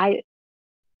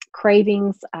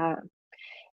 cravings,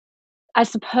 I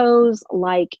suppose,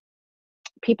 like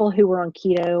people who were on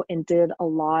keto and did a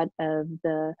lot of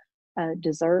the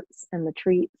desserts and the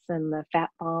treats and the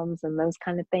fat bombs and those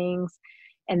kind of things,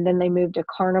 and then they moved to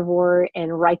carnivore,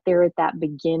 and right there at that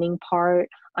beginning part,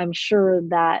 I'm sure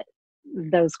that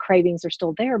those cravings are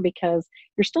still there because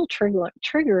you're still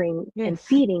triggering and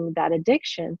feeding that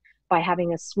addiction by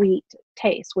having a sweet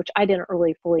taste, which I didn't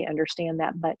really fully understand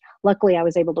that, but luckily I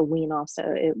was able to wean off,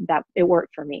 so it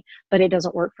worked for me. But it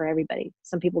doesn't work for everybody.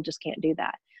 Some people just can't do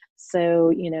that.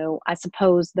 So, I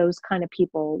suppose those kind of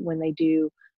people, when they do,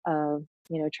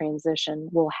 transition,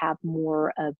 will have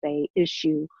more of a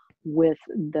issue with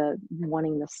the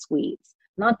wanting the sweets,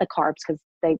 not the carbs, because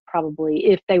they probably,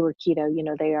 if they were keto,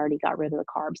 they already got rid of the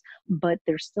carbs, but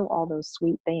there's still all those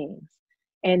sweet things,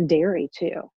 and dairy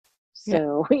too.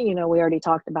 So, we already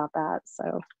talked about that.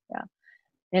 So, yeah.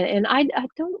 And I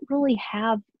don't really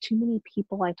have too many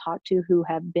people I talk to who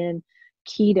have been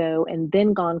keto and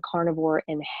then gone carnivore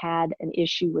and had an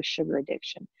issue with sugar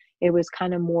addiction. It was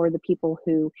kind of more the people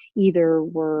who either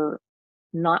were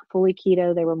not fully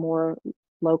keto, they were more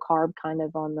low carb, kind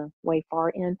of on the way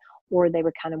far end, or they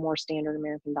were kind of more standard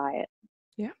American diet.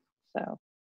 Yeah. So.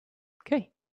 Okay.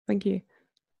 Thank you.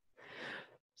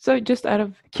 So just out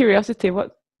of curiosity,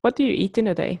 what do you eat in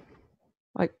a day?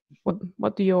 Like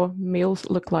what do your meals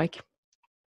look like?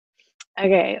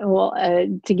 Okay, well,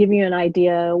 to give you an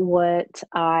idea what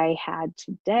I had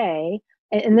today,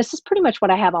 and this is pretty much what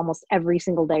I have almost every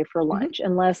single day for lunch,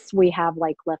 unless we have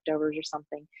like leftovers or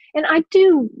something. And I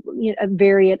do,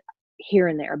 vary it here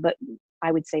and there, but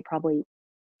I would say probably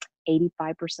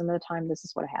 85% of the time, this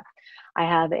is what I have. I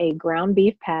have a ground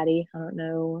beef patty. I don't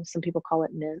know, some people call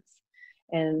it mince.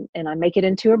 And I make it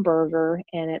into a burger,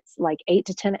 and it's like 8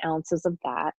 to 10 ounces of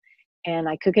that. And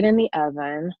I cook it in the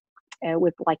oven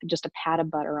with like just a pat of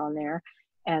butter on there.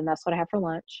 And that's what I have for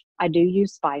lunch. I do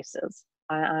use spices.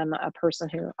 I'm a person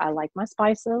who I like my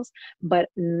spices, but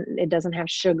it doesn't have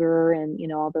sugar and,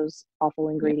 all those awful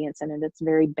ingredients in it. It's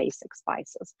very basic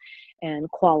spices and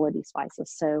quality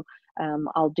spices. So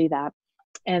I'll do that.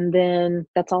 And then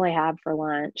that's all I have for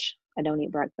lunch. I don't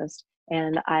eat breakfast.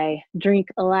 And I drink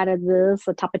a lot of this,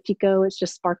 a Topo Chico. It's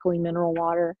just sparkling mineral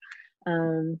water.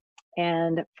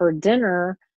 And for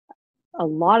dinner, a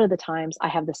lot of the times I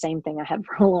have the same thing I had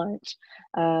for lunch.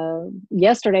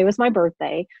 Yesterday was my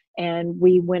birthday, and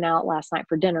we went out last night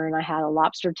for dinner, and I had a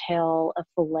lobster tail, a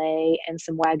filet, and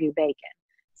some Wagyu bacon.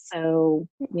 So,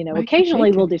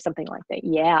 occasionally we'll do something like that.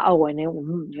 Yeah. Oh, and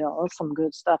that's some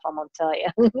good stuff, I'm gonna tell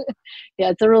you.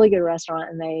 Yeah, it's a really good restaurant,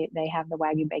 and they have the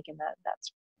Wagyu bacon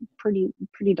that's pretty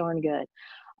darn good.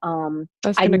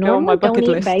 That's I gonna go on my normally don't bucket eat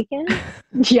list. bacon.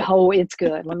 Yeah, oh, it's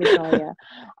good. Let me tell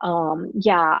you.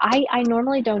 Yeah, I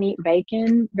normally don't eat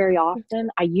bacon very often.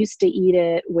 I used to eat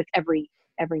it with every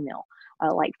meal,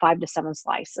 like 5 to 7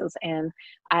 slices. And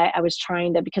I was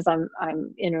trying to, because I'm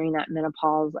entering that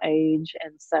menopause age,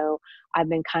 and so I've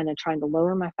been kind of trying to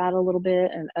lower my fat a little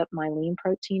bit and up my lean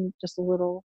protein just a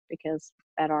little, because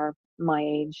at my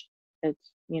age,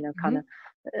 it's kind of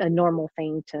a normal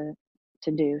thing to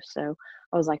do. So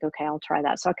I was like, okay, I'll try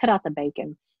that. So I cut out the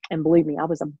bacon, and believe me, I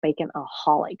was a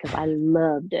bacon-aholic because I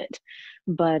loved it.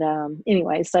 But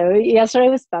anyway, so yesterday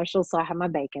was special, so I had my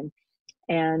bacon.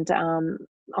 And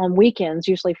on weekends,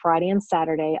 usually Friday and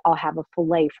Saturday, I'll have a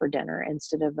filet for dinner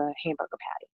instead of a hamburger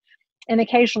patty. And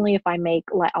occasionally, if I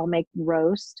I'll make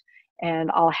roast,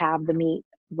 and I'll have the meat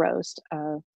roast.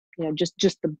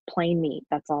 Just the plain meat.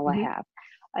 That's all I have.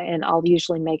 And I'll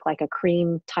usually make like a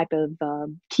cream type of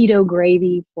keto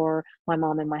gravy for my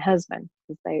mom and my husband,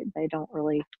 because they don't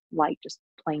really like just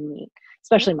plain meat,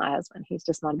 especially my husband. He's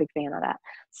just not a big fan of that.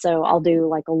 So I'll do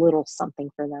like a little something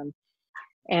for them.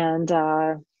 And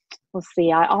let's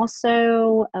see, I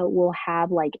also will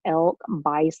have like elk,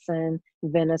 bison,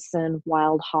 venison,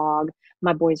 wild hog.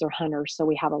 My boys are hunters, so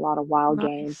we have a lot of wild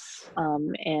game.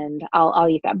 And I'll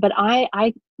eat that. But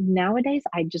I nowadays,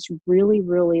 I just really,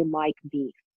 really like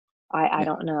beef. I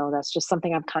don't know. That's just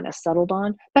something I've kind of settled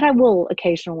on. But I will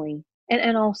occasionally,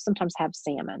 and I'll sometimes have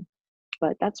salmon.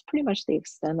 But that's pretty much the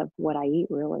extent of what I eat,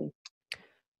 really.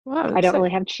 Wow. I don't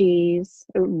really have cheese.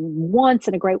 Once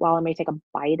in a great while, I may take a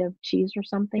bite of cheese or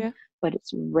something, but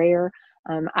it's rare.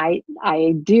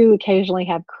 I do occasionally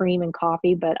have cream and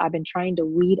coffee, but I've been trying to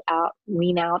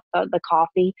wean out the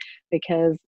coffee,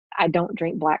 because I don't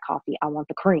drink black coffee. I want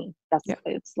the cream.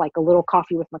 It's like a little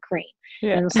coffee with my cream.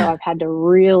 And so I've had to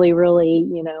really, really,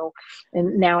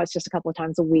 and now it's just a couple of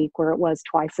times a week, where it was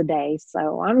twice a day.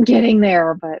 So I'm getting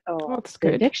there, but that's the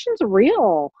good. addiction's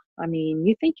real. I mean,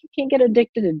 you think you can't get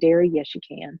addicted to dairy? Yes, you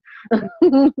can.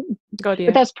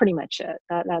 But that's pretty much it.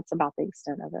 That's about the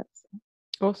extent of it.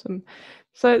 So. Awesome.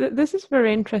 So this is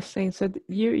very interesting. So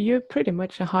you're pretty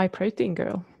much a high protein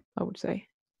girl, I would say.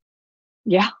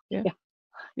 Yeah.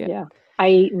 I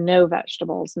eat no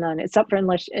vegetables, none, except for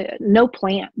no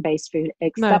plant-based food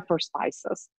except for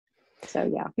spices. So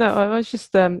yeah. No, I was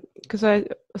just because I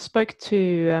spoke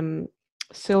to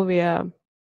Sylvia.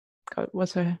 God,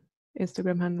 what's her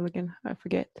Instagram handle again? I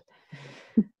forget.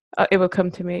 It will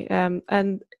come to me.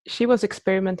 And she was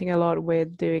experimenting a lot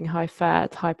with doing high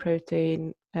fat, high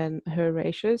protein, and her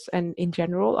ratios. And in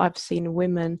general, I've seen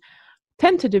women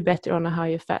tend to do better on a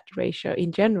higher fat ratio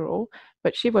in general,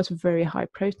 but she was very high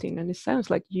protein. And it sounds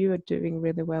like you are doing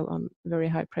really well on very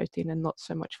high protein and not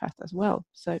so much fat as well.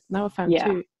 So now I found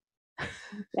two.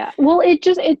 Yeah. Well, it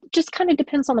just kind of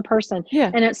depends on the person,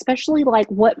 Yeah. and especially like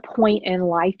what point in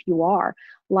life you are.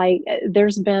 Like,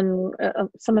 there's been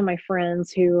some of my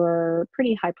friends who are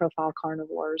pretty high profile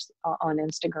carnivores on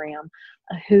Instagram,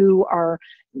 who are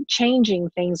changing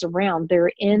things around.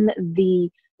 They're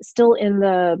still in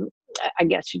the, I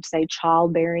guess you'd say,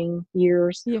 childbearing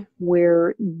years, Yeah.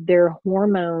 where their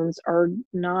hormones are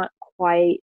not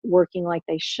quite working like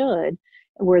they should,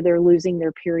 where they're losing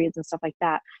their periods and stuff like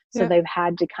that. So Yeah. they've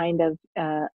had to kind of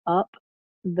up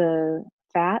the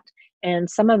fat, and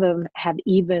some of them have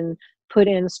even put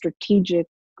in strategic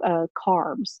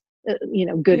carbs. Good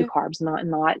Yeah. carbs,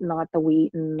 not the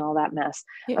wheat and all that mess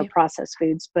Yeah. of Yeah. processed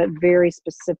foods, but very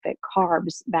specific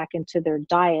carbs back into their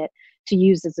diet to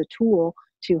use as a tool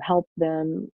to help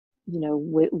them,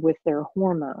 with their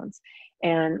hormones.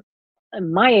 And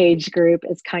my age group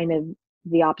is kind of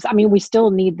the opposite. I mean, we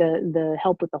still need the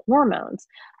help with the hormones,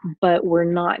 but we're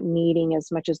not needing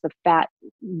as much as the fat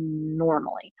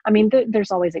normally. I mean, there's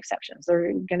always exceptions. There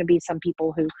are going to be some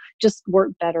people who just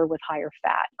work better with higher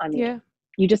fat. I mean, Yeah.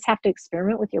 you just have to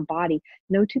experiment with your body.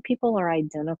 No two people are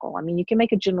identical. I mean, you can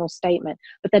make a general statement,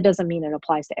 but that doesn't mean it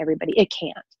applies to everybody. It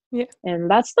can't. Yeah. And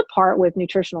that's the part with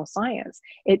nutritional science.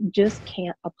 It just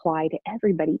can't apply to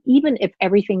everybody. Even if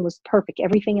everything was perfect,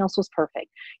 everything else was perfect,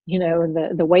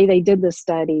 the way they did the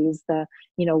studies, the,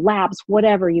 labs,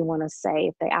 whatever you want to say,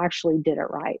 if they actually did it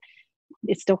right,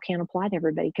 it still can't apply to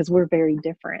everybody because we're very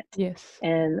different. Yes.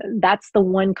 And that's the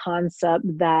one concept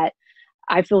that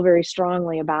I feel very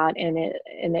strongly about, and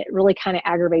it really kind of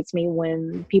aggravates me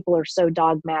when people are so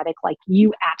dogmatic, like,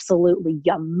 you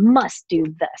must do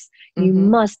this. You Mm-hmm.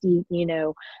 must eat,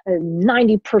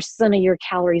 90% of your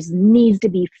calories needs to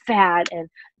be fat, and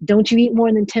don't you eat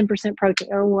more than 10% protein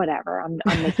or whatever. I'm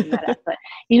making that up, but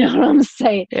you know what I'm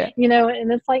saying? Yeah.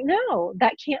 And it's like, no,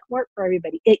 that can't work for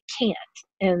everybody. It can't.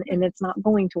 And it's not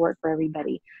going to work for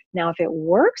everybody. Now, if it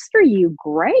works for you,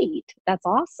 great. That's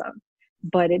awesome.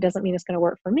 But it doesn't mean it's going to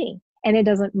work for me. And it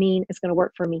doesn't mean it's going to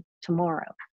work for me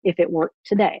tomorrow. If it worked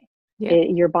today, Yeah.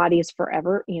 your body is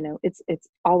forever, it's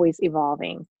always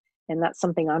evolving. And that's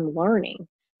something I'm learning,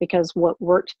 because what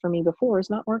worked for me before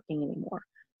is not working anymore.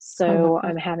 I love So that.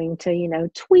 I'm having to,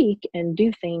 tweak and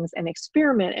do things and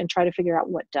experiment and try to figure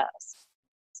out what does,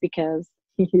 because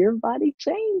your body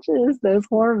changes, those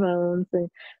hormones. And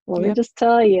let me Yep. just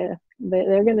tell you,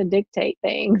 they're going to dictate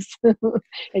things.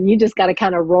 And you just got to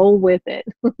kind of roll with it.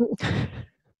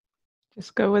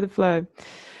 Just go with the flow.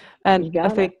 And You I got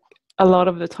to. think a lot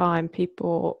of the time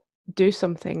people do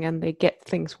something and they get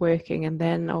things working, and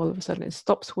then all of a sudden it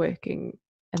stops working,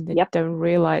 and they Yep. don't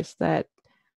realize that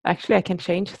actually I can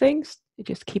change things. You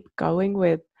just keep going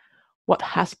with what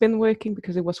has been working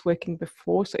because it was working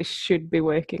before, so it should be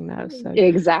working now. So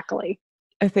Exactly.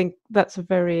 I think that's a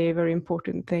very, very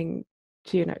important thing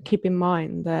to, keep in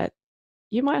mind, that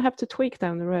you might have to tweak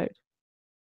down the road.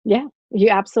 Yeah, you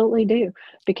absolutely do,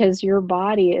 because your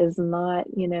body is not,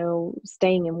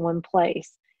 staying in one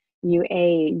place. You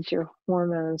age, your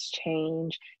hormones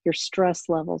change, your stress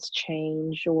levels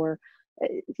change, or uh,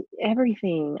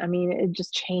 everything. I mean, it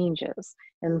just changes.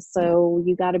 And Yeah. so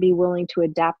you got to be willing to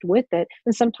adapt with it.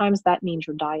 And sometimes that means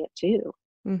your diet too.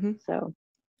 Mm-hmm. So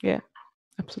Yeah,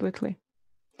 absolutely.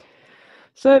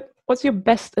 So what's your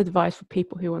best advice for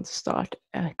people who want to start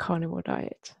a carnivore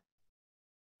diet?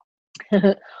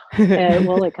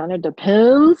 well, it kind of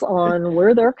depends on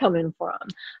where they're coming from.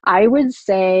 I would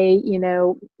say,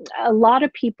 a lot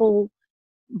of people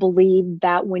believe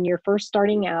that when you're first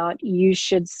starting out, you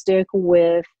should stick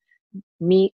with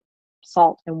meat,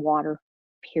 salt, and water,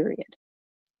 period.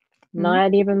 Mm,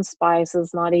 Not even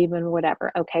spices, not even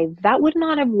whatever. Okay, that would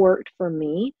not have worked for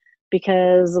me,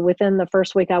 because within the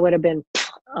first week I would have been,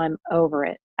 I'm over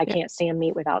it. I yeah. can't stand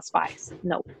meat without spice.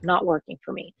 No, not working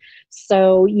for me.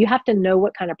 So you have to know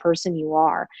what kind of person you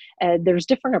are. There's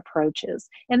different approaches,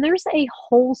 and there's a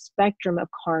whole spectrum of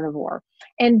carnivore.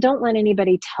 And don't let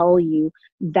anybody tell you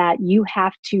that you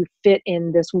have to fit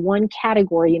in this one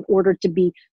category in order to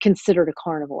be considered a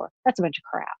carnivore. That's a bunch of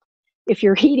crap. If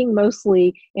you're eating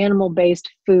mostly animal-based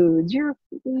foods, you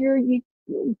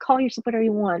call yourself whatever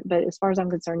you want, but as far as I'm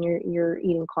concerned, you're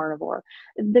eating carnivore.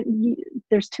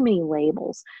 There's too many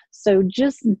labels, so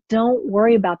just don't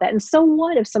worry about that. And so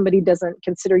what if somebody doesn't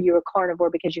consider you a carnivore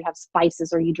because you have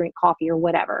spices or you drink coffee or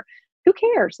whatever? Who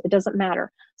cares? It doesn't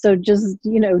matter. So just,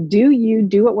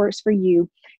 do what works for you,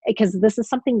 because this is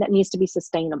something that needs to be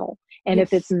sustainable. And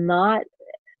if it's Yes. not,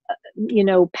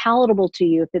 palatable to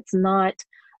you, if it's not,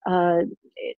 uh,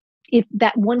 if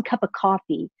that one cup of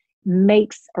coffee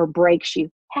makes or breaks you,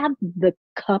 have the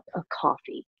cup of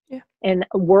coffee. Yeah. and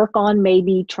work on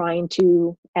maybe trying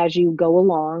to, as you go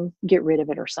along, get rid of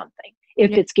it or something.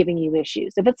 If Yeah. it's giving you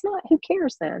issues. If it's not, who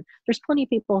cares then? There's plenty of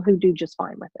people who do just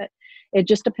fine with it. It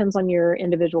just depends on your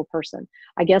individual person.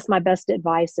 I guess my best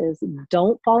advice is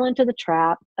don't fall into the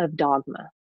trap of dogma.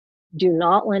 Do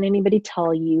not let anybody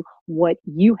tell you what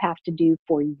you have to do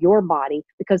for your body,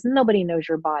 because nobody knows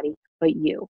your body but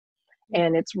you.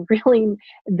 And it's really,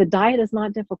 the diet is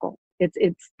not difficult.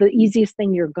 It's the easiest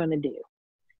thing you're going to do.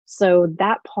 So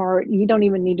that part, you don't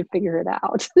even need to figure it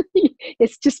out.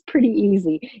 It's just pretty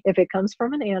easy. If it comes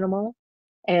from an animal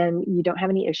and you don't have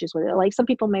any issues with it, like some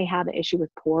people may have an issue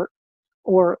with pork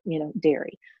or,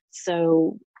 dairy.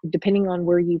 So depending on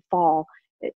where you fall,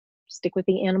 stick with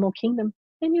the animal kingdom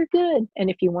and you're good. And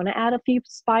if you want to add a few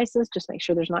spices, just make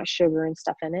sure there's not sugar and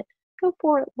stuff in it. Go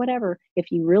for it, whatever. If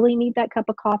you really need that cup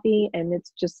of coffee and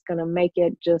it's just going to make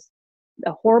it just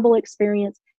a horrible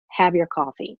experience, have your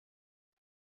coffee.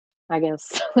 I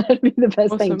guess that'd be the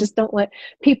best thing. Awesome. Just don't let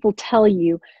people tell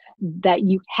you that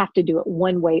you have to do it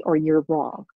one way or you're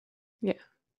wrong. Yeah.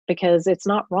 Because it's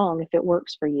not wrong if it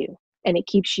works for you and it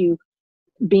keeps you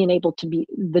being able to be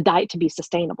the diet to be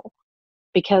sustainable,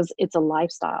 because it's a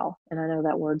lifestyle. And I know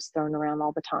that word's thrown around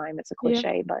all the time. It's a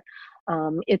cliche, but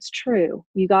it's true.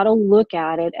 You got to look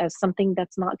at it as something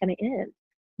that's not going to end.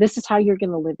 This is how you're going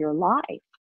to live your life.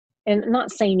 And I'm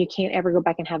not saying you can't ever go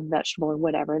back and have a vegetable or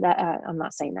whatever. That I'm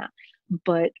not saying that.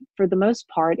 But for the most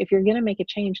part, if you're going to make a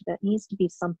change, that needs to be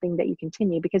something that you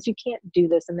continue, because you can't do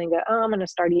this and then go, oh, I'm going to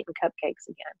start eating cupcakes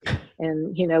again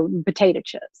and, potato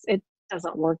chips. It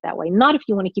doesn't work that way. Not if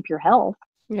you want to keep your health.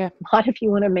 Yeah. Not if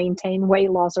you want to maintain weight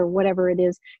loss or whatever it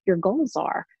is your goals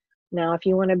are. Now, if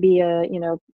you want to be a,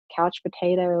 couch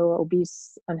potato,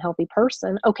 obese, unhealthy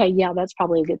person, okay, yeah, that's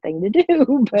probably a good thing to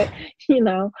do. But,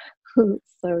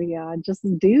 so yeah, just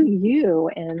do you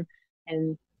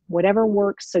and whatever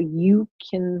works so you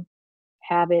can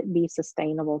have it be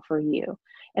sustainable for you.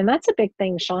 And that's a big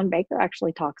thing Sean Baker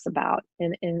actually talks about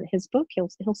in his book. He'll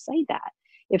say that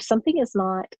if something is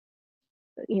not,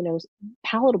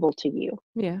 palatable to you,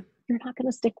 Yeah. you're not going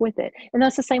to stick with it. And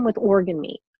that's the same with organ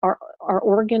meat. Are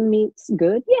organ meats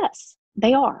good? Yes,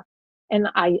 they are. And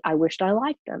I wished I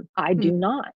liked them. I do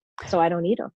not. So I don't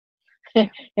eat them. Yeah.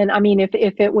 And I mean, if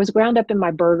it was ground up in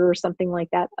my burger or something like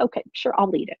that, okay, sure,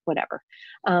 I'll eat it, whatever.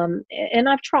 And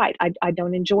I've tried. I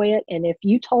don't enjoy it. And if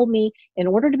you told me in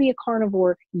order to be a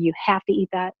carnivore, you have to eat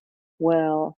that,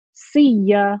 well, see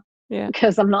ya. Yeah.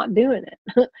 Because I'm not doing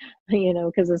it,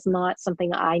 because it's not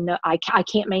something I know I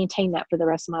can't maintain that for the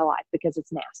rest of my life because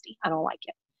it's nasty. I don't like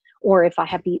it. Or if I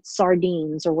have to eat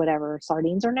sardines or whatever,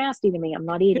 sardines are nasty to me. I'm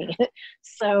not eating it.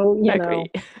 So, I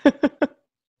agree.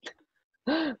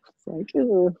 It's like,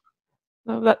 ooh.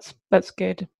 No, that's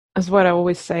good. As what I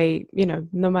always say,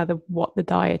 no matter what the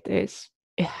diet is,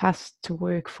 it has to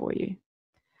work for you.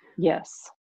 Yes.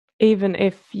 Even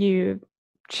if you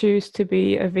choose to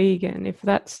be a vegan, if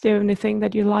that's the only thing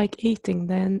that you like eating,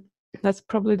 then that's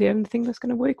probably the only thing that's going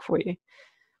to work for you.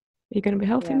 You're going to be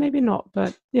healthy, maybe not,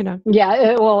 but Yeah,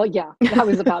 well, yeah, I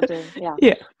was about to, yeah.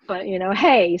 Yeah. But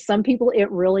hey, some people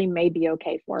it really may be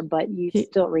okay for, but you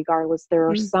still, regardless, there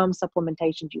are some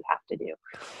supplementations you have to do.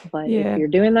 But if you're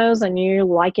doing those and you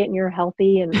like it and you're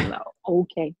healthy, and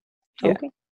okay,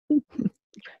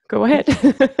 go ahead.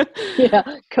 Yeah,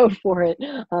 go for it.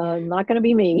 Not going to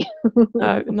be me.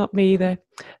 No, not me either.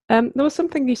 There was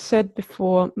something you said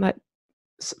before that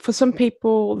for some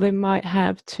people they might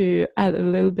have to add a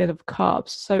little bit of carbs.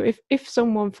 So if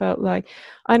someone felt like,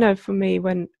 I know for me,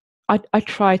 when I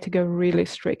try to go really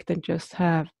strict and just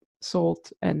have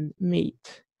salt and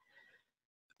meat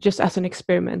just as an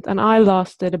experiment, and I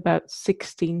lasted about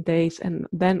 16 days, and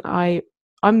then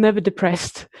I'm never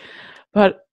depressed,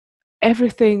 but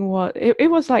everything was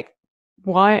it was like,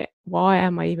 why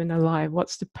am I even alive?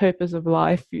 What's the purpose of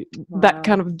life? That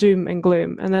kind of doom and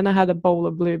gloom. And then I had a bowl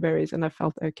of blueberries and I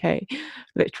felt okay,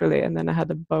 literally. And then I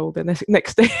had a bowl the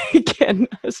next day again.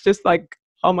 It's just like,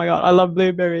 oh my God, I love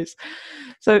blueberries.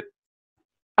 So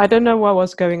I don't know what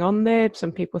was going on there.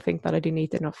 Some people think that I didn't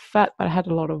eat enough fat, but I had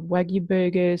a lot of Wagyu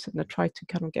burgers and I tried to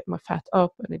kind of get my fat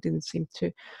up and it didn't seem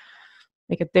to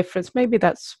make a difference. Maybe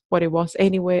that's what it was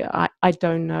anyway. I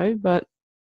don't know, but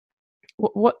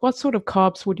what sort of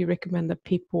carbs would you recommend that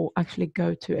people actually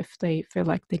go to if they feel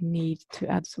like they need to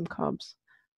add some carbs?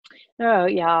 Oh,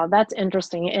 yeah, that's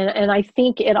interesting. And I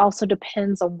think it also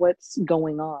depends on what's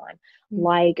going on.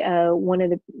 Like one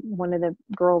of the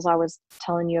girls I was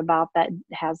telling you about that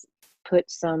has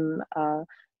put some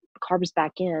carbs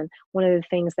back in. One of the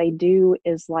things they do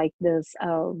is like this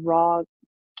raw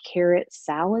carrot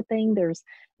salad thing. There's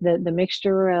the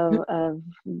mixture of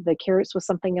the carrots with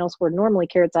something else, where normally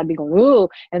carrots I'd be going, ooh,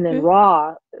 and then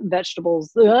raw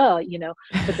vegetables, you know,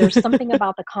 but there's something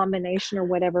about the combination or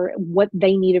whatever, what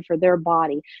they needed for their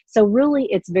body. So really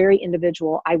it's very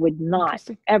individual. I would not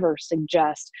ever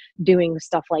suggest doing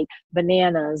stuff like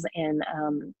bananas and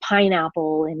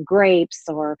pineapple and grapes,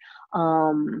 or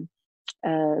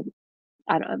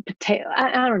I don't know, potato.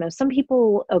 I don't know. Some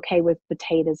people okay with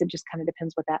potatoes. It just kind of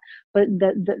depends with that. But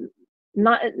the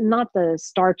not the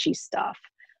starchy stuff.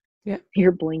 Yeah.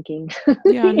 You're blinking.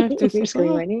 Yeah, I noticed. You're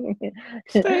screaming.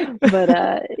 Stay.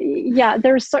 But yeah,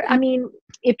 I mean,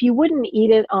 if you wouldn't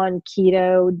eat it on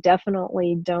keto,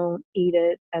 definitely don't eat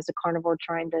it as a carnivore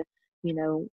trying to, you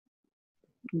know,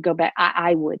 go back.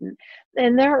 I wouldn't.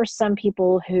 And there are some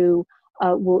people who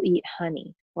will eat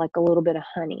honey, like a little bit of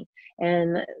honey.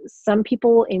 And some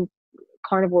people in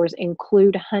carnivores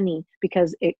include honey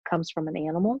because it comes from an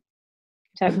animal,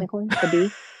 technically, the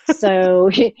bee.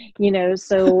 So, you know,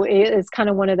 so it's kind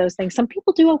of one of those things. Some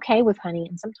people do okay with honey,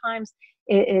 and sometimes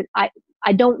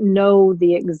I don't know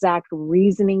the exact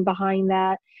reasoning behind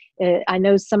that. I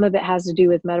know some of it has to do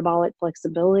with metabolic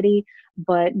flexibility,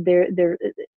 but there's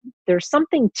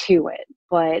something to it.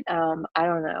 But I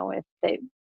don't know if they.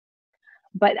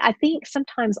 But I think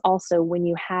sometimes also when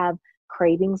you have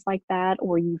cravings like that,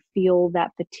 or you feel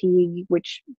that fatigue,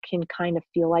 which can kind of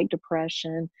feel like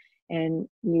depression, and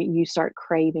you start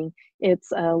craving,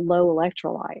 it's low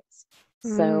electrolytes.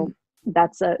 So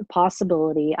that's a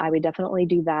possibility. I would definitely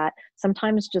do that.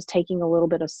 Sometimes just taking a little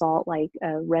bit of salt, like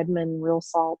Redmond real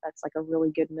salt, that's like a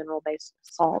really good mineral based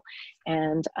salt,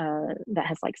 and that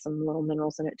has like some little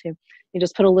minerals in it too. You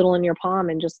just put a little in your palm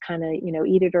and just kind of, you know,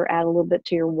 eat it, or add a little bit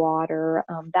to your water,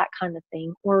 that kind of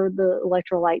thing. Or the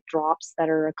electrolyte drops that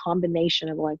are a combination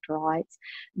of electrolytes,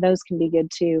 those can be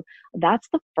good too. That's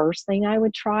the first thing I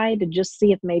would try, to just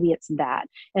see if maybe it's that.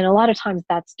 And a lot of times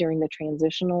that's during the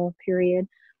transitional period.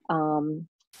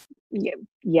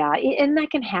 Yeah, and that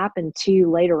can happen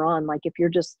too later on. Like if you're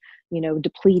just, you know,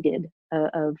 depleted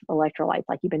of electrolytes,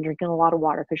 like you've been drinking a lot of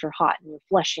water because you're hot and you're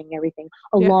flushing everything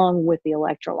along with the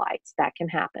electrolytes, that can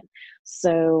happen.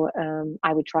 So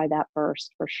I would try that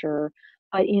first for sure.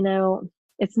 But you know,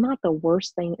 it's not the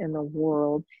worst thing in the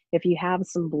world if you have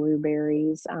some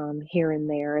blueberries here and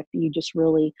there, if you just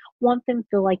really want them,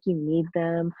 feel like you need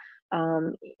them.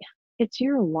 It's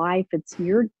your life, it's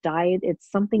your diet,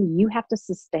 it's something you have to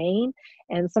sustain,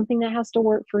 and something that has to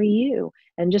work for you.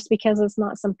 And just because it's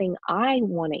not something I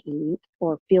want to eat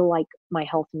or feel like my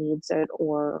health needs it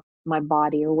or my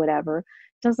body or whatever,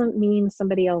 doesn't mean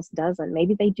somebody else doesn't.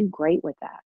 Maybe they do great with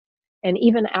that. And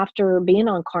even after being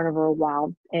on carnivore a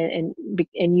while, and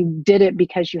you did it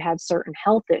because you had certain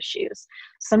health issues,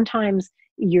 sometimes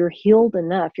you're healed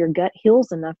enough, your gut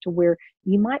heals enough to where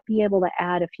you might be able to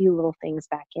add a few little things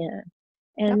back in.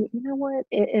 And you know what,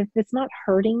 if it's not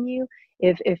hurting you,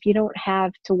 if you don't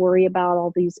have to worry about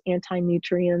all these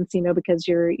anti-nutrients, you know, because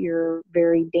you're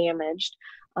very damaged,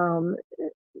 you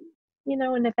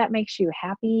know, and if that makes you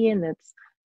happy, and it's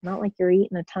not like you're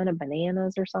eating a ton of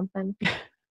bananas or something,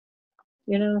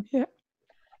 you know.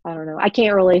 I don't know. I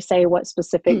can't really say what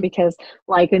specific, because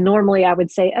like normally I would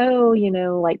say, oh, you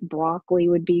know, like broccoli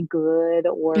would be good,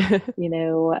 or, you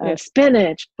know,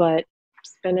 spinach, but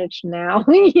spinach now,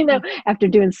 you know, after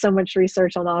doing so much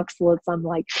research on oxalates, I'm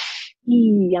like,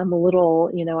 I'm a little,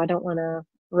 you know, I don't want to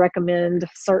recommend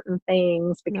certain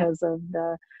things because of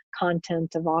the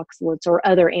content of oxalates or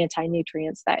other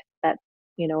anti-nutrients that,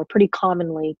 you know, are pretty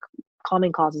common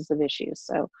causes of issues.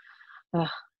 So,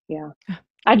 yeah.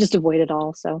 I just avoid it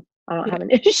all, so I don't have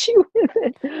an issue with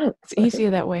it. It's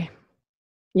easier that way.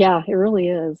 Yeah, it really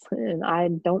is. And I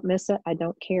don't miss it. I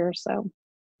don't care. So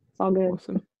it's all good.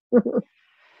 Awesome.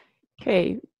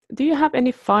 Okay. Do you have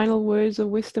any final words of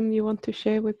wisdom you want to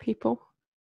share with people?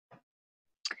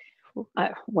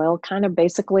 Well, kind of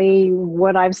basically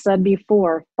what I've said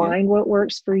before. Find what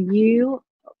works for you,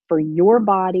 for your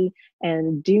body,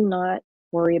 and do not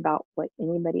worry about what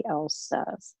anybody else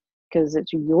says. Because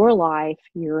it's your life,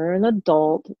 you're an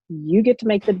adult, you get to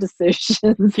make the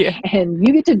decisions, and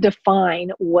you get to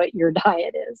define what your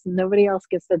diet is. Nobody else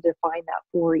gets to define that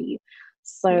for you.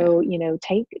 So, you know,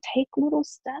 take little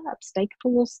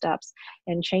steps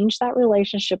and change that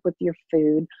relationship with your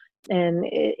food. And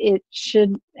it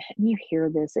should, you hear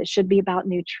this, it should be about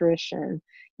nutrition,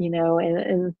 you know,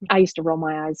 and I used to roll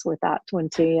my eyes with that one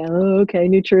too. Oh, okay,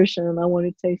 nutrition, I want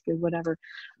to taste good, whatever.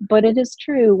 But it is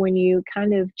true, when you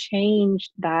kind of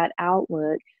change that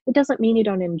outlook, it doesn't mean you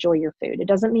don't enjoy your food. It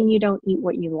doesn't mean you don't eat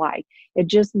what you like. It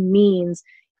just means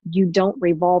you don't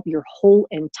revolve your whole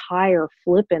entire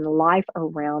flipping life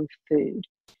around food.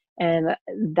 And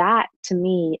that to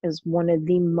me is one of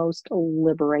the most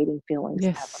liberating feelings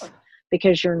Yes. ever,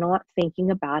 because you're not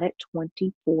thinking about it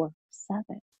 24/7.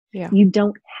 Yeah. You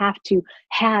don't have to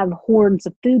have hordes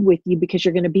of food with you because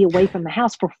you're going to be away from the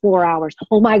house for 4 hours.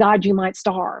 Oh my God, you might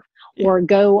starve. Yeah. Or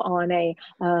go on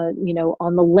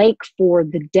on the lake for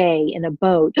the day in a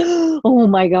boat. Oh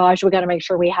my gosh, we got to make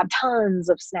sure we have tons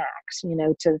of snacks,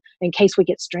 in case we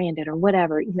get stranded or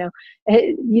whatever. You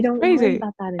don't worry Crazy.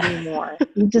 about that anymore.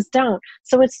 You just don't.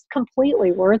 So it's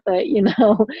completely worth it.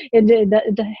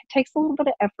 It takes a little bit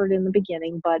of effort in the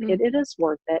beginning, but it is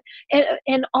worth it.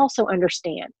 And also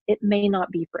understand it may not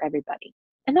be for everybody,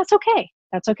 and that's okay.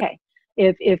 That's okay.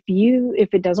 If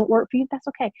it doesn't work for you, that's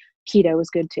okay. Keto is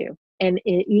good too. And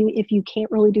if you can't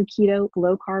really do keto,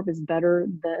 low carb is better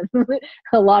than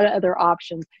a lot of other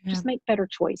options. Yeah. Just make better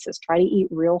choices. Try to eat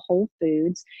real whole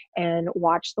foods and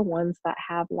watch the ones that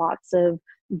have lots of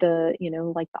the,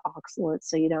 like the oxalates,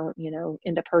 so you don't,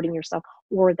 end up hurting yourself,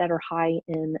 or that are high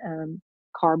in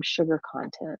carb sugar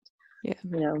content. Yeah.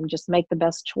 Just make the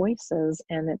best choices,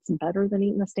 and it's better than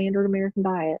eating the standard American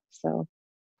diet. So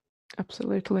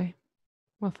Absolutely.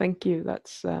 Well, thank you.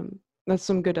 That's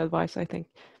some good advice, I think.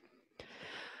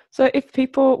 So if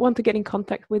people want to get in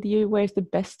contact with you, where's the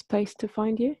best place to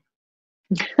find you?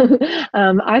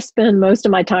 I spend most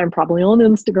of my time probably on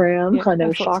Instagram. Yeah, I know, I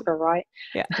thought so. shocker, right?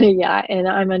 Yeah. Yeah, and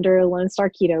I'm under Lone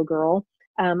Start Keto Girl.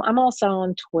 I'm also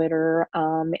on Twitter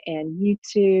and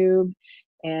YouTube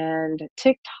and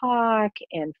TikTok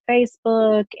and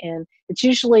Facebook, and it's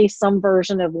usually some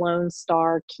version of Lone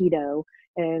Star Keto.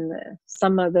 And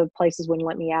some of the places wouldn't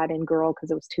let me add in girl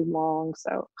because it was too long.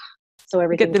 So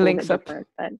everything's Get the a little links bit up. different,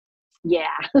 but yeah.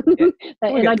 Yeah. We'll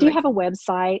And get I the do links. have a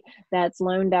website that's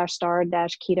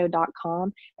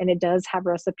lone-star-keto.com, and it does have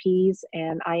recipes,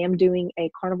 and I am doing a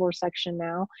carnivore section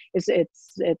now. It's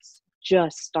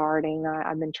just starting.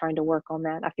 I've been trying to work on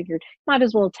that. I figured might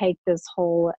as well take this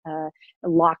whole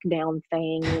lockdown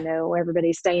thing,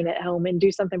 everybody's staying at home, and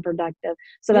do something productive.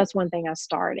 So that's one thing I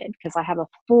started, because I have a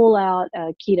full out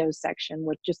keto section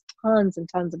with just tons and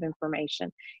tons of information,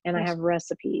 and I have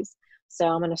recipes. So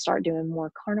I'm going to start doing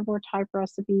more carnivore type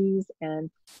recipes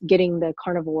and getting the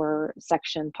carnivore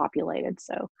section populated.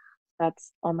 So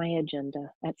that's on my agenda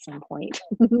at some point.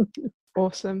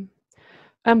 Awesome.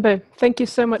 Amber, thank you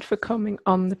so much for coming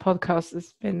on the podcast.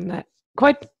 It's been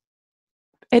quite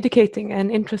educating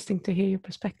and interesting to hear your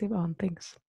perspective on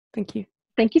things. Thank you.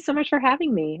 Thank you so much for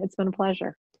having me. It's been a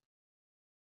pleasure.